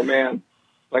like, oh man.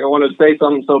 Like I wanted to say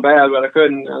something so bad, but I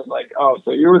couldn't. I was like, oh,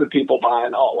 so you were the people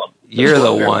buying all of them. You're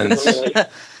the ones.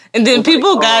 And then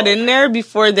people got in there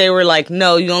before they were like,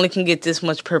 no, you only can get this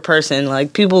much per person.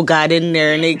 Like, people got in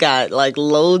there and they got, like,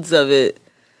 loads of it.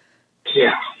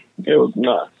 Yeah, it was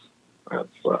nuts. I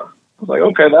was like,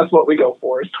 okay, that's what we go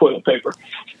for, is toilet paper.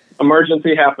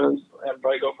 Emergency happens,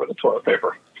 everybody go for the toilet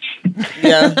paper.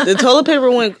 Yeah, the toilet paper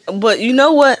went... But you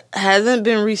know what hasn't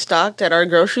been restocked at our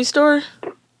grocery store?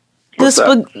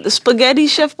 The spaghetti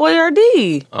Chef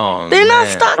Boyardee. Oh, They're not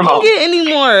stocking it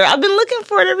anymore. I've been looking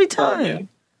for it every time. Yeah.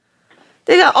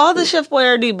 They got all the Chef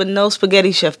Boyardee, but no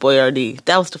spaghetti Chef Boyardee.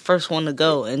 That was the first one to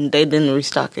go, and they didn't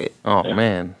restock it. Oh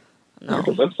man, no,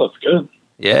 because that stuff's good.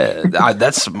 Yeah,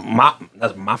 that's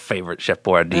my favorite Chef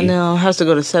Boyardee. I know. I have to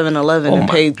go to 7-Eleven and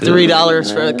pay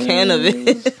 $3 for a can of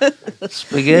it.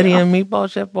 Spaghetti and meatball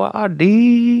Chef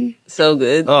Boyardee. So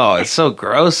good. Oh, it's so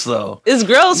gross though. It's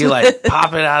gross. You like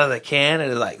pop it out of the can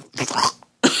and it's like.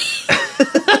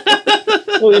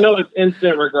 Well, it's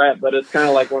instant regret, but it's kind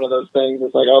of like one of those things.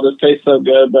 It's like, oh, this tastes so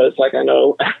good, but it's like, I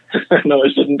know I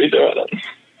shouldn't be doing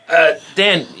it.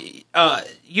 Dan,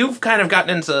 you've kind of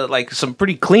gotten into like some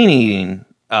pretty clean eating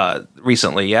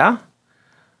recently, yeah?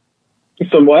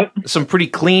 Some what? Some pretty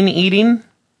clean eating.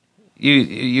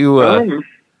 A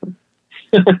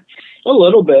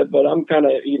little bit, but I'm kind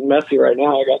of eating messy right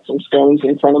now. I got some scones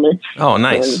in front of me. Oh,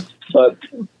 nice. But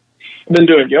I've been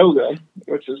doing yoga,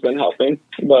 which has been helping.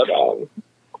 But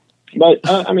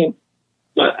I mean,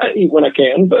 I eat when I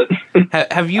can. But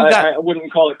have you I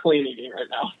wouldn't call it clean eating right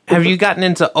now. Have you gotten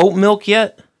into oat milk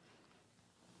yet?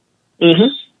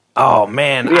 Mm-hmm. Oh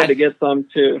man, we had to get some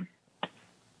too.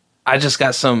 I just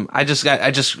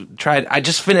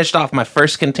finished off my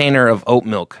first container of oat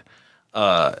milk.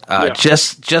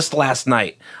 Just last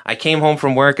night. I came home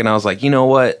from work and I was like, you know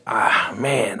what?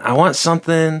 Man, I want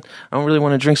something. I don't really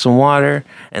want to drink some water.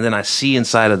 And then I see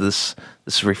inside of this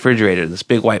refrigerator, this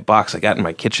big white box I got in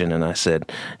my kitchen, and I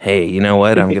said, hey, you know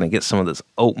what? I'm going to get some of this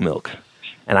oat milk.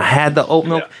 And I had the oat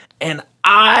milk, and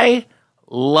I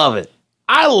love it.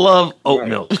 I love oat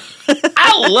milk.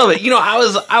 I love it. You know, I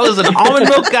was an almond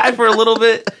milk guy for a little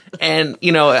bit, and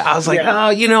you know, I was like,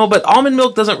 but almond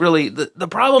milk doesn't really. The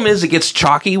problem is it gets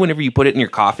chalky whenever you put it in your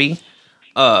coffee.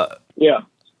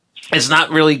 It's not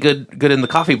really good in the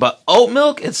coffee. But oat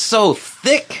milk, it's so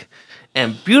thick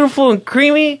and beautiful and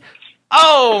creamy.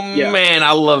 Oh man,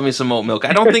 I love me some oat milk.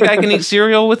 I don't think I can eat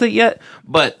cereal with it yet,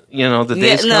 but you know the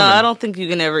day's coming. I don't think you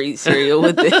can ever eat cereal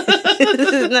with it.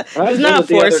 it's not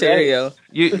for cereal.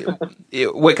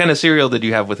 What kind of cereal did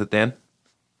you have with it, Dan?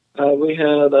 We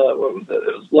had what was it?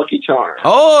 It was Lucky Charms.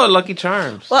 Oh, Lucky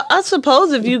Charms. Well, I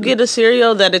suppose if you get a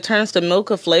cereal that it turns to milk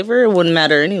of flavor, it wouldn't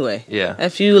matter anyway. Yeah.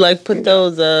 If you like put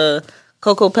those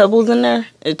Cocoa Pebbles in there,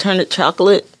 it turned it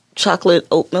chocolate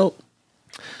oat milk.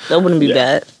 That wouldn't be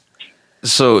bad.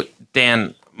 So,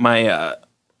 Dan, my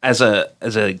as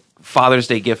a Father's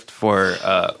Day gift for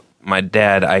my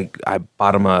dad, I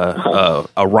bought him a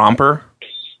romper,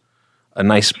 a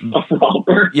nice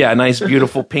romper, a nice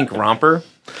beautiful pink romper,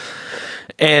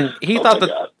 and he thought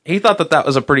that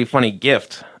was a pretty funny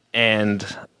gift, and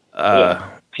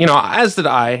you know, as did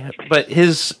I. But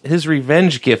his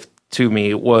revenge gift to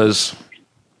me was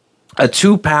a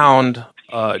 2-pound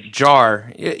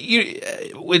jar,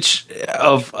 which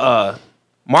of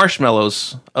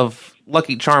marshmallows, of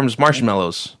Lucky Charms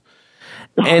marshmallows.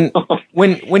 And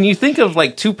when you think of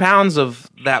like 2 pounds of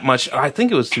that much, I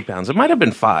think it was 2 pounds. It might have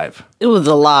been 5. It was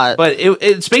a lot. But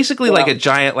it's basically like a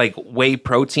giant like whey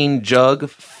protein jug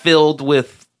filled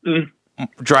with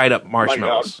dried up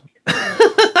marshmallows.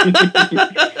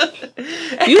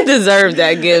 You deserve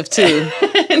that gift too.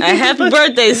 A happy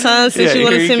birthday, son! Since you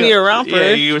want to send me a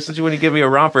romper, since you want to give me a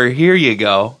romper, here you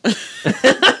go.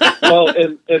 Well,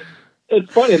 it's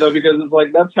funny though, because it's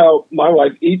like that's how my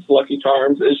wife eats Lucky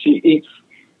Charms. Is she eats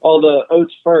all the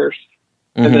oats first,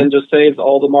 and then just saves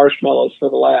all the marshmallows for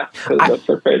the last because that's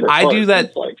her favorite part.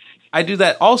 I do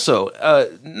that also,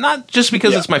 not just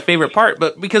because it's my favorite part,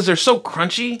 but because they're so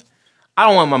crunchy. I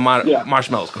don't want my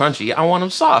marshmallows crunchy. I want them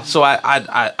soft. So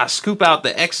I scoop out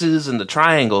the X's and the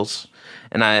triangles,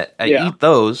 and I eat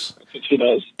those. That's what she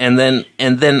does. And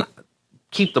then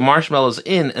keep the marshmallows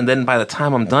in, and then by the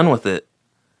time I'm done with it,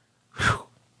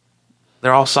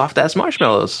 they're all soft ass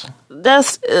marshmallows.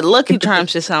 That's Lucky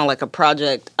Charms just sound like a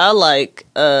project. I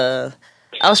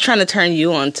was trying to turn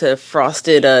you on to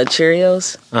frosted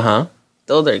Cheerios.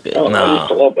 Those are good. Oh, no. I used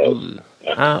to love those.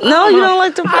 No, you don't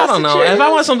like the frosted I don't know. Cheerios? If I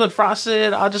want something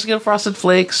frosted, I'll just get Frosted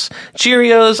Flakes.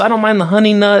 Cheerios, I don't mind the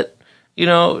honey nut, you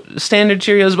know, standard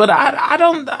Cheerios, but I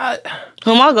don't.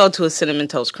 I'll go to a Cinnamon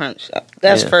Toast Crunch.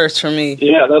 That's first for me.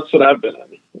 Yeah, that's what I've been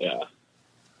in. Yeah.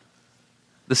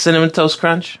 The Cinnamon Toast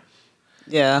Crunch?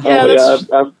 Yeah.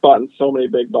 I've bought so many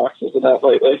big boxes of that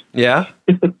lately. Yeah?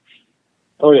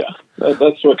 Oh, yeah.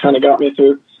 That's what kind of got me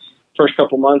through first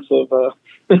couple months of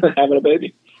having a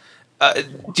baby.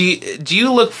 Do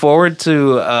you look forward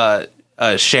to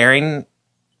sharing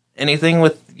anything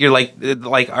with your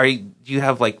do you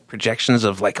have like projections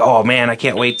of like, oh man, I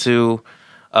can't wait to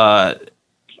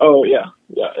Oh yeah,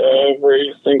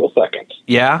 every single second.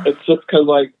 Yeah, it's just because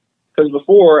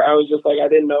before I was just like I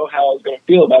didn't know how I was going to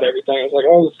feel about everything. I was like,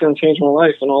 oh, this is going to change my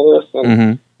life and all this,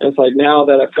 and it's like now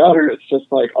that I've got her, it's just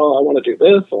like, oh, I want to do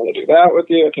this, I want to do that with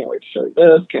you. I can't wait to show you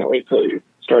this. Can't wait till you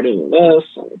start eating this,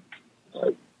 and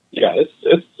yeah,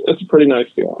 it's a pretty nice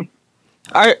feeling.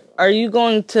 Are you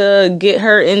going to get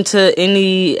her into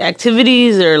any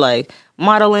activities or like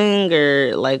modeling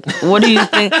or like what do you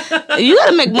think? You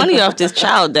got to make money off this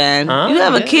child, Dan. You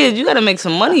have a kid. You got to make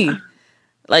some money.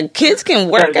 Like kids can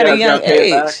work at a young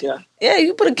age. Yeah,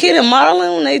 you put a kid in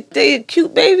modeling when they a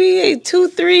cute baby,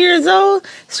 2-3 years old.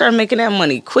 Start making that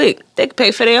money quick. They can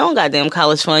pay for their own goddamn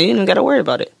college fund. You don't got to worry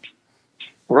about it.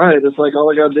 Right. It's like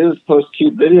all I got to do is post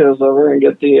cute videos of her and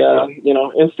get the,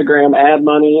 Instagram ad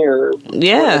money or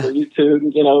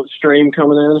YouTube, stream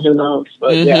coming in. Who knows?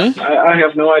 But I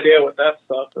have no idea with that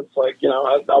stuff. It's like, I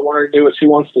want her to do what she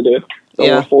wants to do. Don't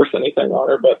want to force anything on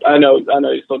her, but I know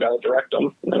you still got to direct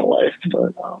them in a way.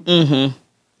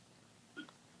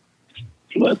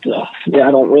 But, I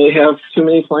don't really have too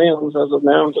many plans as of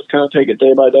now. Just kind of take it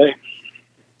day by day.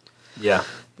 Yeah.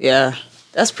 Yeah.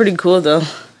 That's pretty cool, though.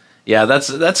 Yeah,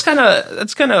 that's kind of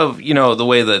the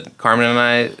way that Carmen and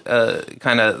I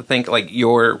kind of think, like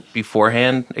your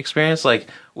beforehand experience. Like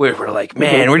we're like,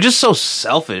 man, we're just so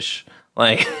selfish.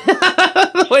 Like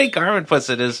the way Carmen puts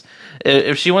it is,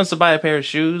 if she wants to buy a pair of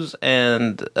shoes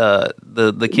and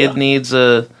the kid needs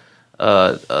a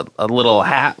little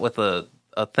hat with a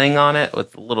thing on it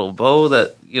with a little bow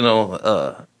that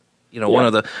one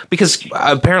of the, because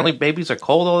apparently babies are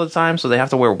cold all the time, so they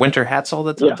have to wear winter hats all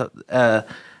the time.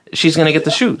 She's going to get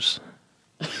the shoes.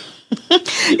 You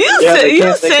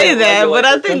say that, but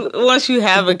I think once you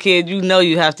have a kid,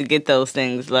 you have to get those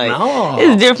things. Like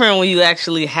it's different when you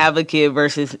actually have a kid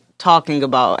versus talking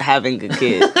about having a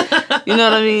kid. You know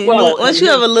what I mean? Well, once you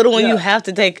have a little one, you have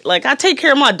to take, like, I take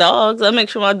care of my dogs. I make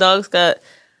sure my dogs got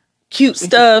cute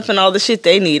stuff and all the shit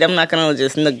they need. I'm not going to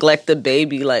just neglect the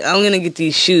baby. Like, I'm going to get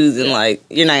these shoes and, like,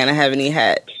 you're not going to have any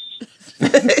hat.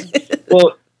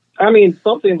 Well, I mean,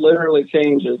 something literally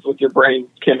changes with your brain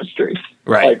chemistry,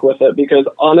 right? Like with it, because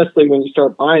honestly, when you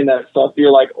start buying that stuff,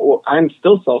 you're like, "Oh, I'm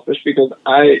still selfish because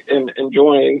I am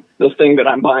enjoying this thing that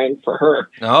I'm buying for her."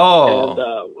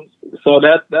 Oh, and so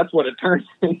that's what it turns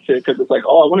into, because it's like,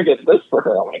 "Oh, I want to get this for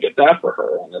her. I want to get that for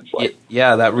her," and it's like,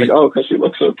 because she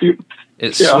looks so cute.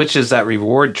 It switches that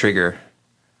reward trigger.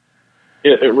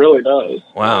 It really does.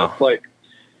 Wow, it's like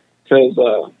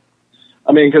because.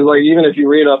 Because like even if you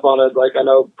read up on it, like I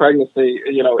know pregnancy,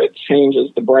 it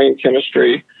changes the brain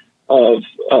chemistry of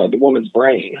the woman's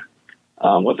brain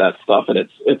with that stuff, and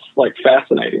it's like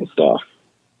fascinating stuff.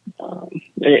 And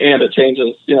it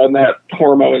changes, that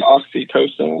hormone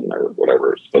oxytocin or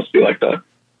whatever. It's supposed to be like the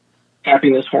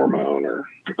happiness hormone, or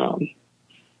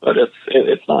but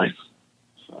it's nice.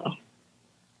 So.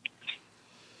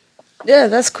 Yeah,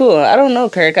 that's cool. I don't know,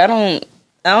 Kirk. I don't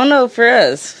know for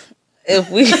us.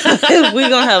 If we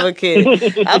gonna have a kid,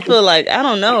 I feel like, I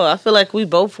don't know. I feel like we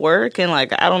both work, and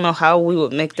like I don't know how we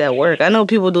would make that work. I know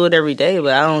people do it every day,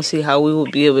 but I don't see how we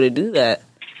would be able to do that.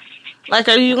 Like,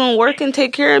 are you gonna work and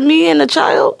take care of me and the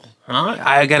child? Huh?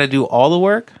 I got to do all the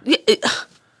work. Yeah,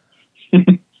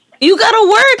 you gotta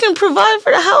work and provide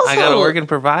for the household. I gotta work and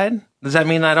provide. Does that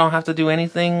mean I don't have to do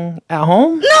anything at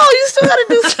home? No, you still gotta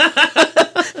do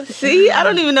something. See, I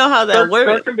don't even know how that works.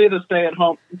 Kirk can be the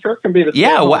stay-at-home.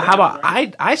 How about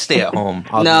I stay at home?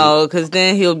 No, because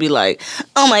then he'll be like,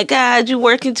 "Oh my God, you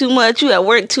working too much. You at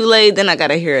work too late." Then I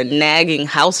gotta hear a nagging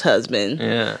house husband.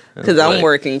 Yeah, because I'm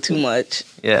working too much.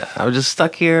 Yeah, I'm just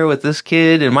stuck here with this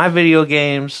kid and my video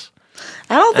games.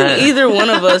 I don't think either one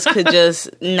of us could just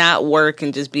not work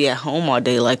and just be at home all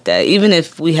day like that. Even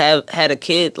if we had a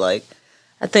kid, like,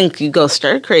 I think you go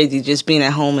stir crazy just being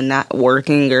at home and not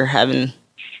working or having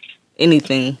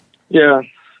anything. Yeah,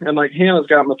 and like Hannah's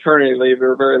got maternity leave.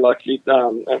 We're very lucky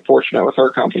and fortunate with her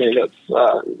company that's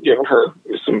given her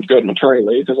some good maternity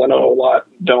leave, because I know a lot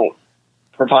don't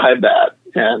provide that.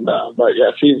 And but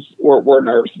yeah, we're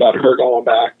nervous about her going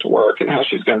back to work and how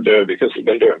she's going to do it, because we've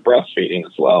been doing breastfeeding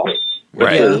as well.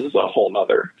 Which is a whole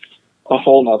nother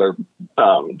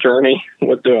journey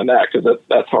with doing that, because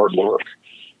that's hard work.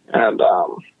 And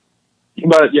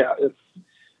but yeah, it's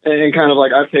and kind of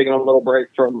like I've taken a little break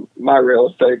from my real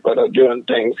estate, but I'm doing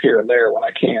things here and there when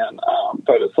I can.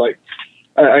 But it's like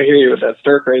I hear you with that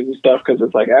stir crazy stuff, because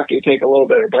it's like after you take a little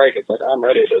bit of break, it's like I'm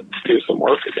ready to do some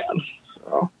work again.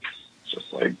 So it's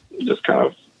just like kind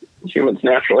of humans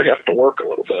naturally have to work a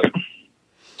little bit.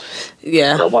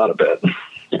 Yeah, or a lot of it.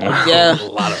 Yeah, a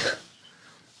lot of it.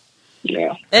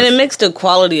 Yeah, and it makes the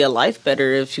quality of life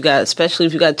better especially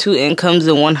if you got two incomes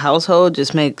in one household.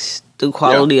 Just makes the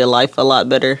quality of life a lot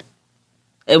better.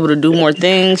 Able to do more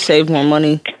things, save more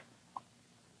money.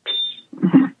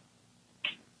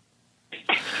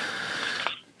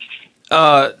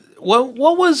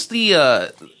 What was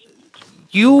the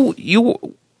you? To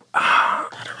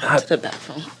the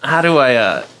bathroom. How do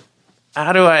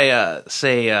I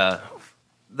say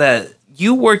that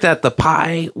you worked at the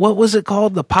pie? What was it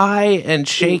called? The Pie and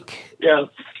Shake? Yes.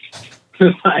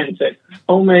 Pie and Shake.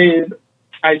 Homemade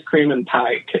ice cream and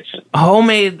pie kitchen.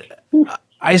 Homemade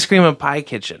ice cream and pie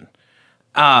kitchen.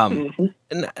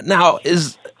 Now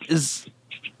is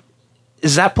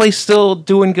that place still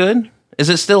doing good? Is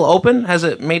it still open? Has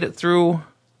it made it through?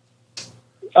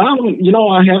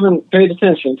 I haven't paid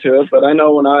attention to it, but I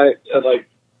know when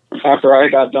after I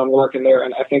got done working there,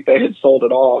 and I think they had sold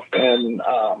it off and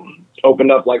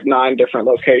opened up like 9 different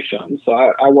locations. So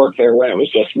I worked there when it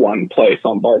was just one place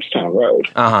on Bardstown Road.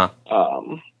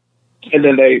 And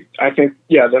then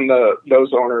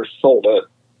those owners sold it,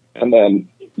 and then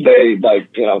they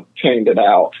chained it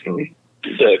out and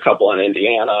did a couple in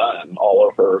Indiana and all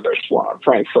over. There's one in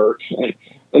Frankfurt. And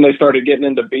then they started getting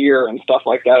into beer and stuff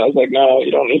like that. I was like, no,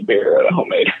 you don't need beer at a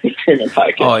homemade cream and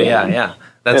pie kitchen. Oh, yeah.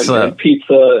 That's and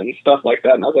pizza and stuff like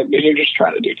that. And I was like, you're just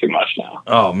trying to do too much now.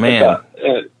 Oh, man.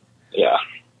 Yeah.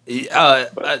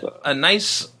 A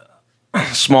nice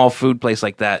small food place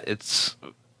like that, it's...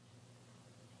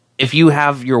 If you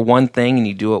have your one thing and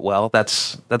you do it well,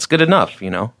 that's good enough, you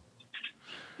know?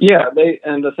 Yeah,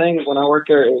 and the thing when I worked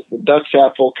there, it was the Dutch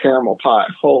apple caramel pie.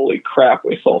 Holy crap,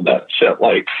 we sold that shit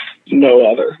like no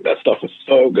other. That stuff was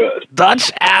so good.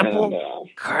 Dutch apple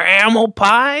caramel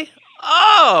pie?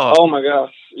 Oh my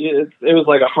gosh. It was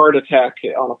like a heart attack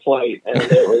on a plate, and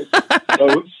it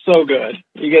was so good.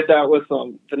 You get that with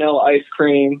some vanilla ice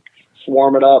cream,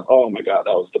 warm it up. Oh my God,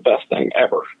 that was the best thing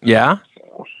ever. Yeah?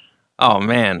 Oh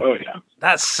man. Oh yeah.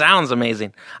 That sounds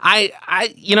amazing. I'm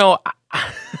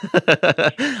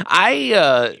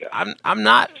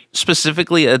not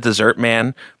specifically a dessert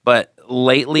man, but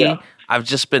lately I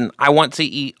want to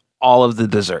eat all of the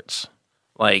desserts.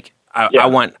 Like I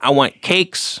want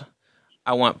cakes,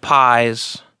 I want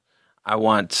pies, I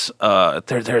want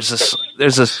there's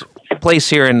this place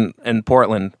here in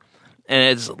Portland,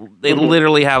 and they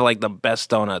literally have like the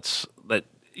best donuts that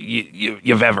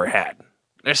you've ever had.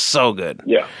 They're so good.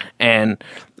 Yeah. And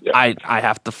I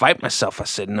have to fight myself. I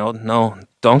said, no,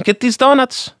 don't get these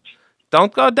donuts.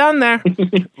 Don't go down there.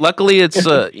 Luckily, it's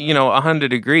 100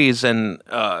 degrees, and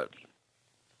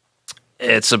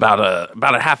it's about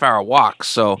a half-hour walk.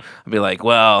 So I'll be like,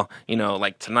 well,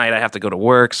 like tonight I have to go to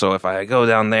work. So if I go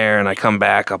down there and I come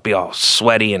back, I'll be all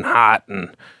sweaty and hot,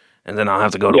 and then I'll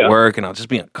have to go to work, and I'll just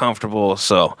be uncomfortable.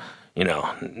 So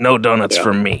no donuts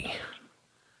for me.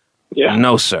 Yeah.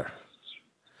 No, sir.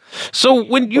 So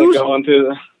when you go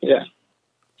into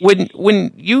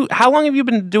when you how long have you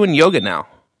been doing yoga now?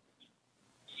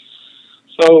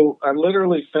 So I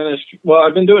literally finished. Well,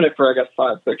 I've been doing it for I guess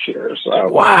 5-6 years.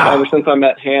 Wow! Ever since I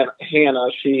met Hannah,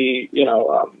 she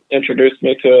introduced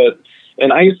me to it,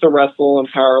 and I used to wrestle and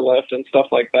power lift and stuff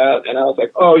like that. And I was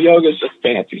like, oh, yoga's just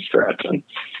fancy stretching.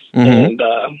 Mm-hmm. And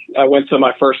I went to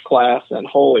my first class, and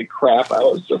holy crap, I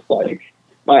was just like.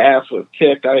 My ass was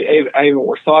kicked. I even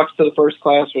wore socks to the first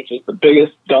class, which is the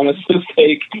biggest, dumbest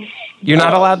mistake. You're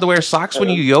not allowed to wear socks when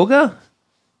you yoga?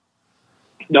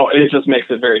 No, it just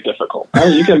makes it very difficult. I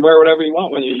mean, you can wear whatever you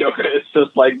want when you yoga. It's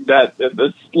just like that.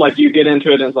 It's like you get into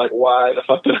it and it's like, why the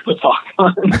fuck did I put socks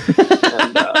on?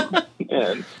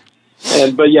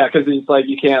 But yeah, because it's like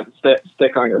you can't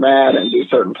stick on your mat and do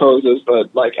certain poses.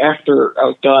 But like after I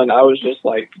was done, I was just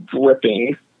like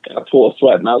dripping. A pool of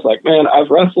sweat, and I was like, man, I've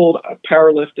wrestled, I've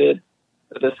power lifted.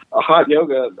 This hot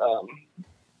yoga,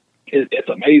 it's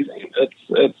amazing.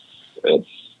 It's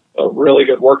a really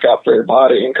good workout for your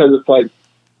body, and because it's like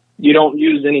you don't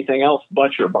use anything else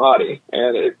but your body,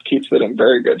 and it keeps it in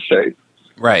very good shape.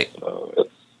 Right. So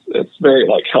it's very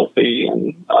like healthy,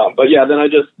 and but yeah, then I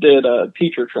just did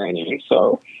teacher training,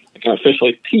 so I can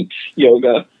officially teach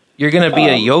yoga. You're gonna be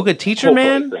a yoga teacher,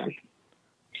 man.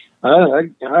 All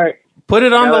right. Put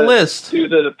it on the list. Do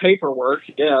the paperwork.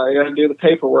 Yeah, I got to do the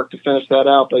paperwork to finish that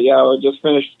out. But yeah, I just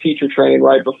finished teacher training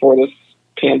right before this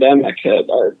pandemic hit.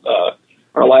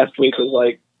 Our last week was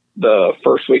like the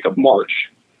first week of March.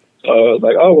 So I was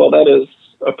like, oh, well, that is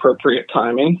appropriate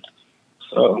timing.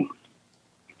 So,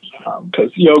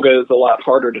 because yoga is a lot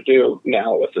harder to do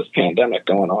now with this pandemic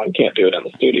going on. You can't do it in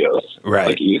the studios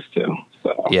like you used to.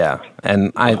 So, yeah,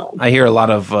 and I hear a lot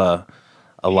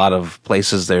of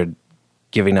places they're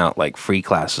giving out like free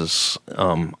classes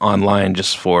online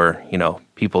just for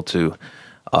people to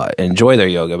enjoy their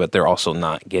yoga, but they're also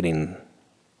not getting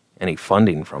any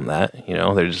funding from that.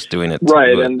 They're just doing it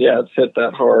right. And yeah, it's hit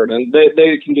that hard, and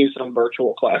they can do some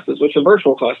virtual classes, which the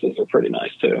virtual classes are pretty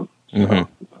nice too. So,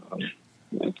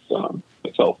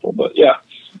 it's helpful, but yeah,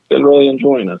 been really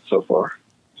enjoying it so far.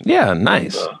 Yeah,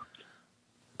 nice. And,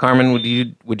 Carmen, would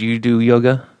you do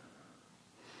yoga?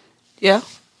 Yeah.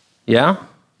 Yeah.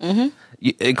 Mm-hmm.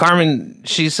 Carmen,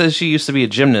 she says she used to be a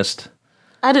gymnast.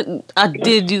 I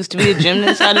did used to be a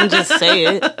gymnast. I didn't just say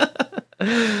it.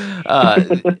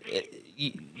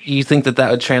 You think that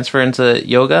would transfer into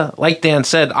yoga? Like Dan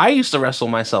said, I used to wrestle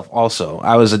myself also.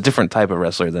 I was a different type of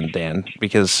wrestler than Dan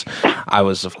because I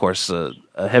was, of course, a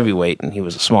heavyweight and he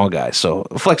was a small guy. So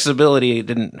flexibility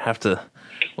didn't have to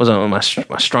wasn't my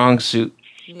strong suit.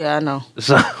 Yeah, I know.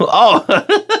 So, oh.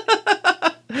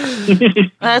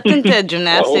 I think that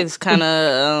gymnastics kind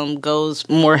of goes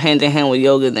more hand in hand with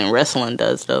yoga than wrestling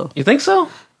does, though. You think so?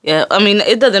 Yeah, I mean,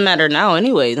 it doesn't matter now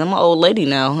anyways. I'm an old lady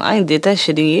now. I ain't did that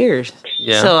shit in years.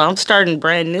 Yeah. So I'm starting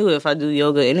brand new if I do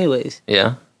yoga anyways.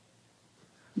 Yeah.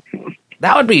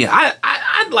 That would be...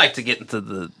 I'd like to get into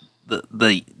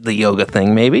the yoga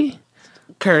thing, maybe.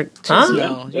 Kirk, just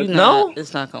no. No?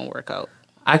 It's not going to work out.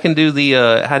 I can do the...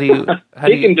 how do you...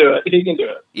 He can do it. He can do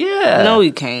it. Yeah. No,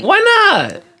 he can't. Why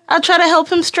not? I try to help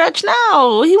him stretch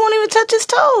now. He won't even touch his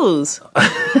toes.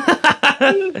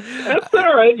 That's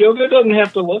all right. Yoga doesn't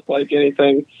have to look like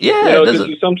anything. Yeah, because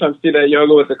you sometimes see that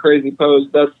yoga with a crazy pose.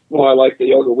 That's why I like the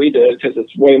yoga we did, because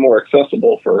it's way more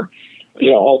accessible for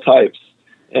all types,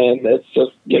 and it's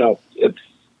just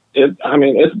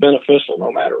it's beneficial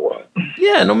no matter what.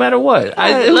 Yeah, no matter what.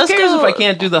 Right, who cares if I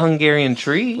can't do the Hungarian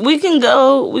tree? We can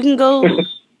go.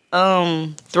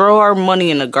 Throw our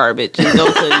money in the garbage and go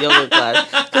to a yoga class,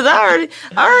 because I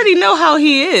already know how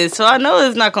he is, so I know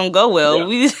it's not gonna go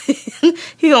well. Yeah.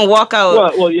 He gonna walk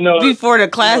out before the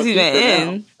class even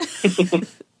ends.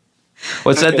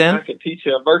 What's that, Dan? I could teach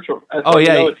you a virtual.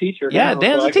 A teacher. Yeah, now,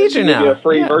 Dan's so a teacher now. Give you a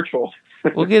free virtual.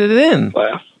 We'll get it in.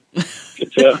 Class.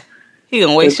 Get you. He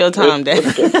gonna waste your time, Dan.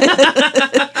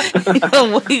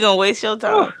 He gonna waste your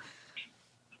time.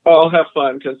 I'll have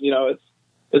fun, because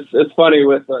it's funny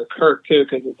with Kirk too,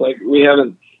 because it's like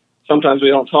sometimes we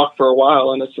don't talk for a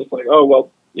while, and it's just like, oh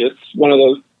well, it's one of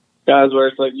those guys where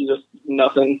it's like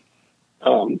nothing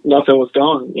was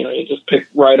gone. You just pick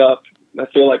right up. I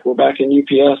feel like we're back in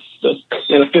UPS, just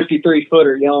in a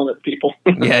 53-footer yelling at people.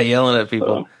 Yeah, yelling at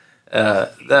people.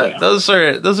 Those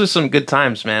are some good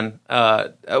times, man.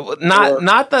 Not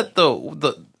that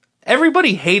the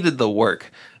everybody hated the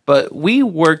work, but we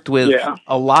worked with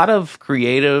a lot of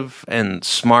creative and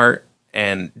smart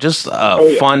and just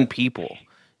fun people,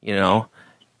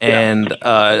 And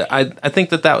I think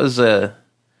that was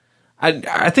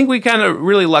I think we kind of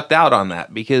really lucked out on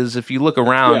that, because if you look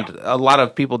around, a lot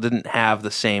of people didn't have the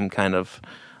same kind of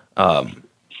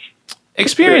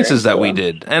experiences that we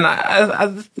did, and I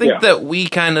think that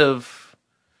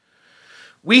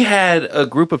we had a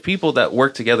group of people that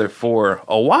worked together for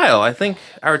a while. I think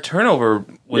our turnover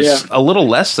was a little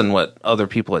less than what other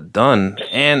people had done,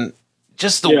 and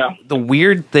just the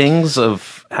weird things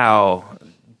of how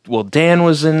Dan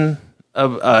was in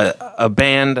a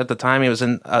band at the time. He was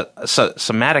in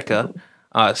Somatica.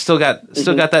 Still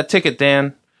got that ticket,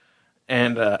 Dan.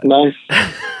 And nice.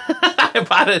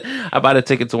 I bought a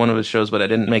ticket to one of his shows, but I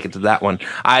didn't make it to that one.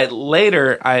 I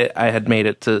had made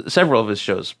it to several of his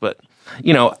shows, but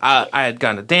I had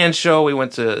gone to Dan's show.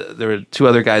 There were two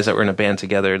other guys that were in a band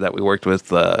together that we worked with,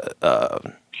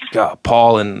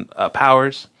 Paul and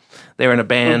Powers. They were in a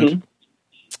band,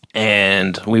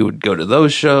 and we would go to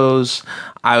those shows.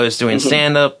 I was doing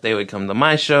stand-up. They would come to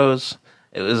my shows.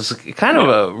 It was kind of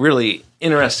a really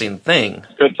interesting thing.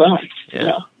 Good time.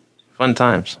 Yeah. Fun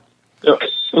times. Yeah, it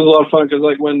was a lot of fun, because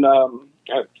when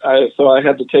I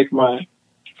had to take my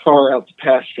car out to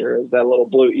pasture as that little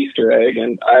blue Easter egg,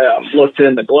 and I looked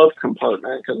in the glove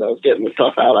compartment because I was getting the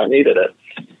stuff out. I needed it,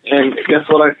 and guess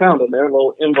what I found in there? A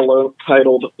little envelope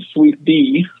titled "Sweet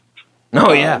D."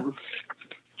 Oh yeah,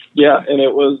 yeah, and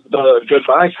it was the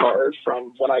goodbye card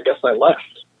from when I guess I left.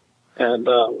 And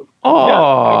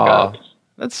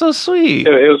that's so sweet.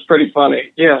 It was pretty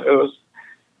funny. Yeah, it was.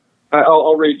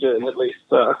 I'll read you at least,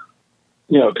 because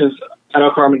I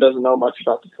know Carmen doesn't know much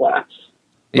about the flaps.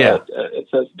 Yeah. It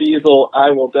says, Diesel,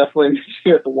 I will definitely meet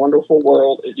you at the wonderful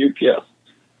world at UPS.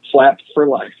 Flaps for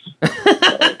life. I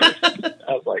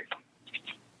was like,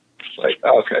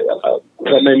 okay,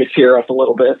 that made me tear up a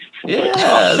little bit.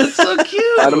 Yeah, that's so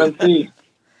cute. Vitamin C.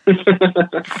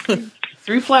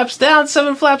 3 flaps down,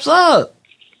 7 flaps up.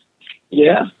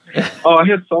 Yeah. Oh, I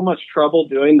had so much trouble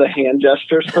doing the hand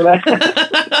gestures for that.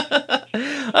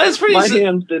 That's pretty. My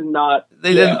hands did not.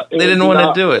 They didn't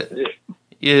want to do it.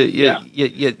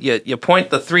 You point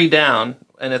the 3 down,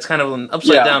 and it's kind of an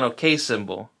upside down OK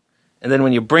symbol, and then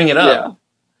when you bring it up,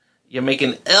 you make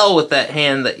an L with that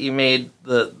hand that you made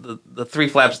the 3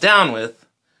 flaps down with,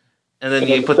 and then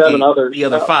you put the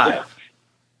other 5. Yeah.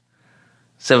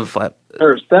 7 flap.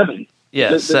 Or 7.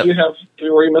 Yeah.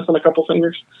 Were you missing a couple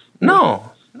fingers?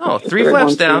 No, 3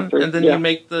 flaps down, 3, and then you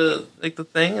make the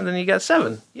thing, and then you got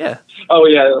 7. Yeah. Oh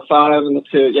yeah, the 5 and the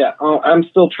 2. Yeah. I'm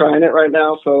still trying it right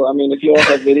now. So I mean, if you all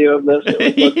have video of this,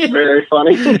 it looks very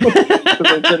funny. Because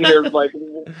I'm sitting here like,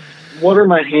 what are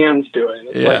my hands doing?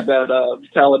 It's like that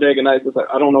Talladega Nights. It's like,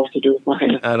 I don't know what to do with my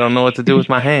hands. I don't know what to do with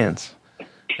my hands.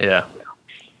 Yeah.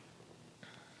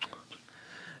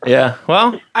 Yeah.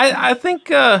 Well, I think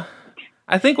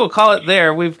we'll call it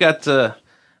there. We've got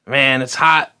man, it's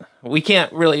hot. We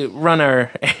can't really run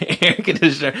our air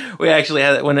conditioner. We actually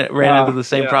had it when it ran into the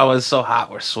same problem. It's so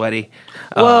hot, we're sweaty.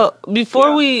 Well,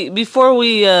 before we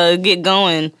get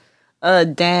going,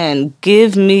 Dan,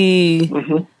 give me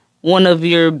one of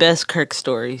your best Kirk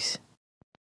stories.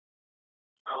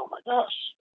 Oh my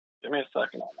gosh, give me a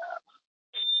second on that.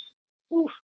 Oof.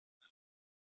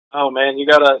 Oh man, you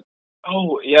gotta.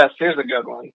 Oh yes, here's a good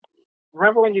one.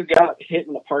 Remember when you got hit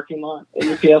in the parking lot at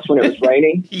UPS when it was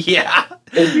raining? Yeah.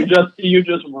 And you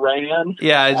just ran.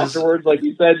 Yeah. Afterwards, like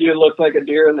you said, you looked like a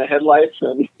deer in the headlights,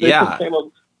 and they came up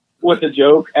with a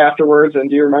joke afterwards. And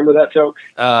do you remember that joke?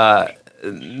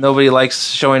 Nobody likes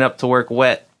showing up to work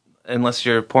wet unless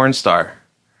you're a porn star.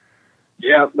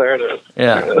 Yeah, there it is.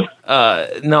 Yeah.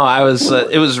 No, I was.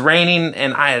 It was raining,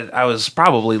 and I was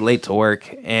probably late to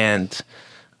work, and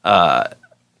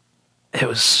it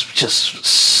was just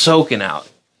soaking out,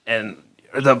 and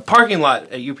the parking lot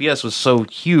at UPS was so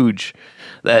huge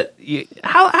that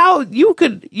how you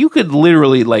could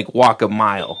literally like walk a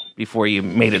mile before you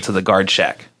made it to the guard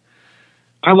shack.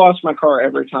 I lost my car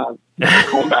every time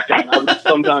going back in. I would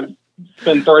sometimes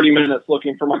spend 30 minutes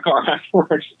looking for my car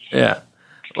afterwards. Yeah.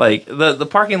 Like the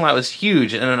parking lot was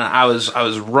huge, and then I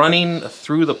was running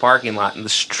through the parking lot, and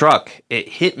this truck, it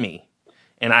hit me,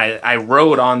 and I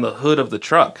rode on the hood of the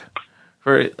truck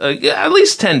for at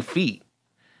least 10 feet.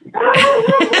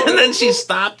 And then she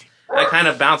stopped. I kind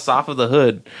of bounced off of the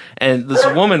hood, and this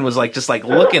woman was like, just like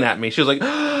looking at me. She was like,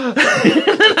 and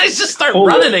then I just start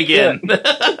running again. And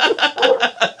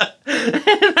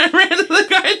I ran to the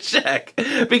guard shack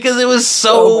because it was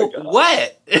so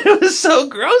wet. It was so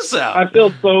gross out. I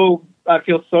feel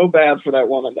so bad for that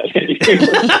woman that hit you.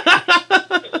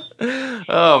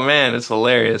 Oh man, it's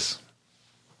hilarious.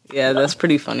 Yeah, that's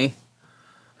pretty funny.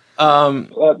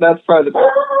 That's probably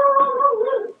the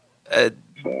best.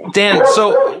 Dan,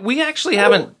 so we actually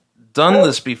haven't done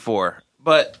this before,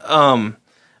 but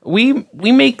we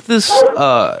make this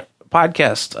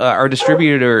podcast. Our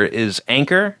distributor is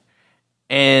Anchor,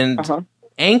 and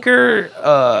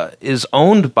Anchor is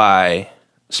owned by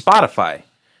Spotify.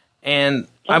 And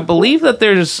I believe that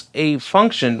there's a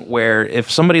function where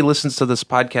if somebody listens to this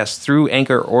podcast through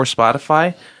Anchor or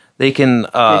Spotify, they can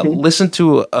listen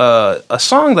to a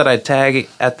song that I tag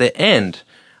at the end.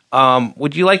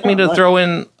 Would you like me to throw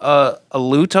in a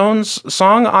Lou Tones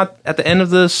song at the end of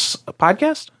this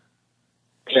podcast?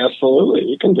 Absolutely,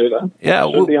 you can do that. Yeah,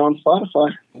 it should be on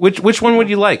Spotify. Which one would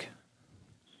you like?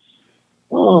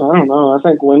 Oh, I don't know. I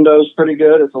think Window's pretty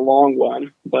good. It's a long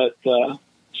one, but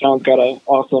Sean's got an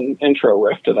awesome intro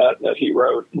riff to that he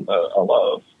wrote. I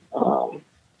love.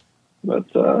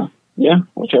 Yeah,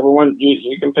 whichever one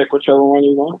you can pick, whichever one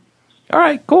you want. All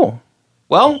right, cool.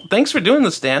 Well, thanks for doing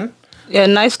this, Dan. Yeah,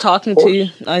 nice talking to you.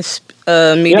 Nice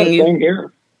meeting you. Same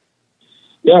here.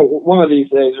 Yeah, one of these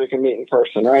days we can meet in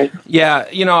person, right? Yeah,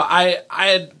 I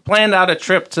had planned out a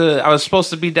trip I was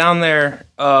supposed to be down there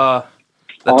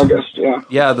August,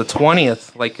 Yeah, the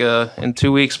 20th, like in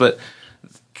 2 weeks, but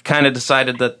kind of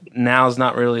decided that now's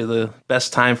not really the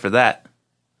best time for that.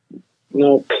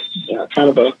 No, yeah, kind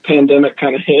of a pandemic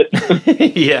kind of hit.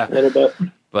 Yeah. A little bit.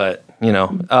 But,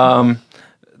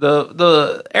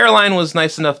 the airline was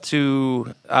nice enough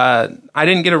to, I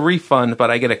didn't get a refund,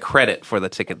 but I get a credit for the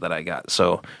ticket that I got.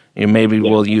 So maybe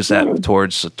we'll use that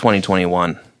towards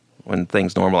 2021 when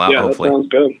things normal out, hopefully. That sounds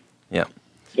good. Yeah.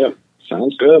 Yep,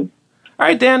 sounds good. All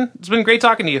right, Dan, it's been great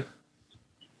talking to you.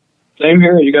 Same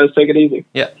here. You guys take it easy.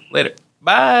 Yeah, later.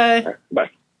 Bye. Right, bye.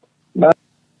 Bye.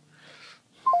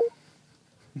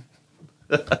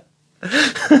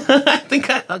 I think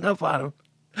I hung up on him.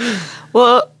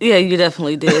 Well, yeah, you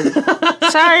definitely did.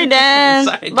 Sorry, Dan.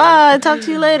 Sorry, Dan. Bye. Talk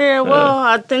to you later. Well,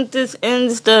 I think this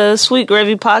ends the Sweet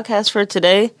Gravy podcast for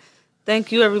today.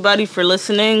 Thank you, everybody, for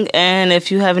listening. And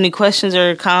if you have any questions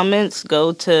or comments,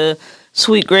 go to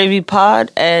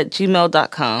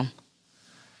sweetgravypod@gmail.com.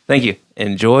 Thank you.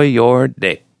 Enjoy your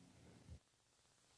day.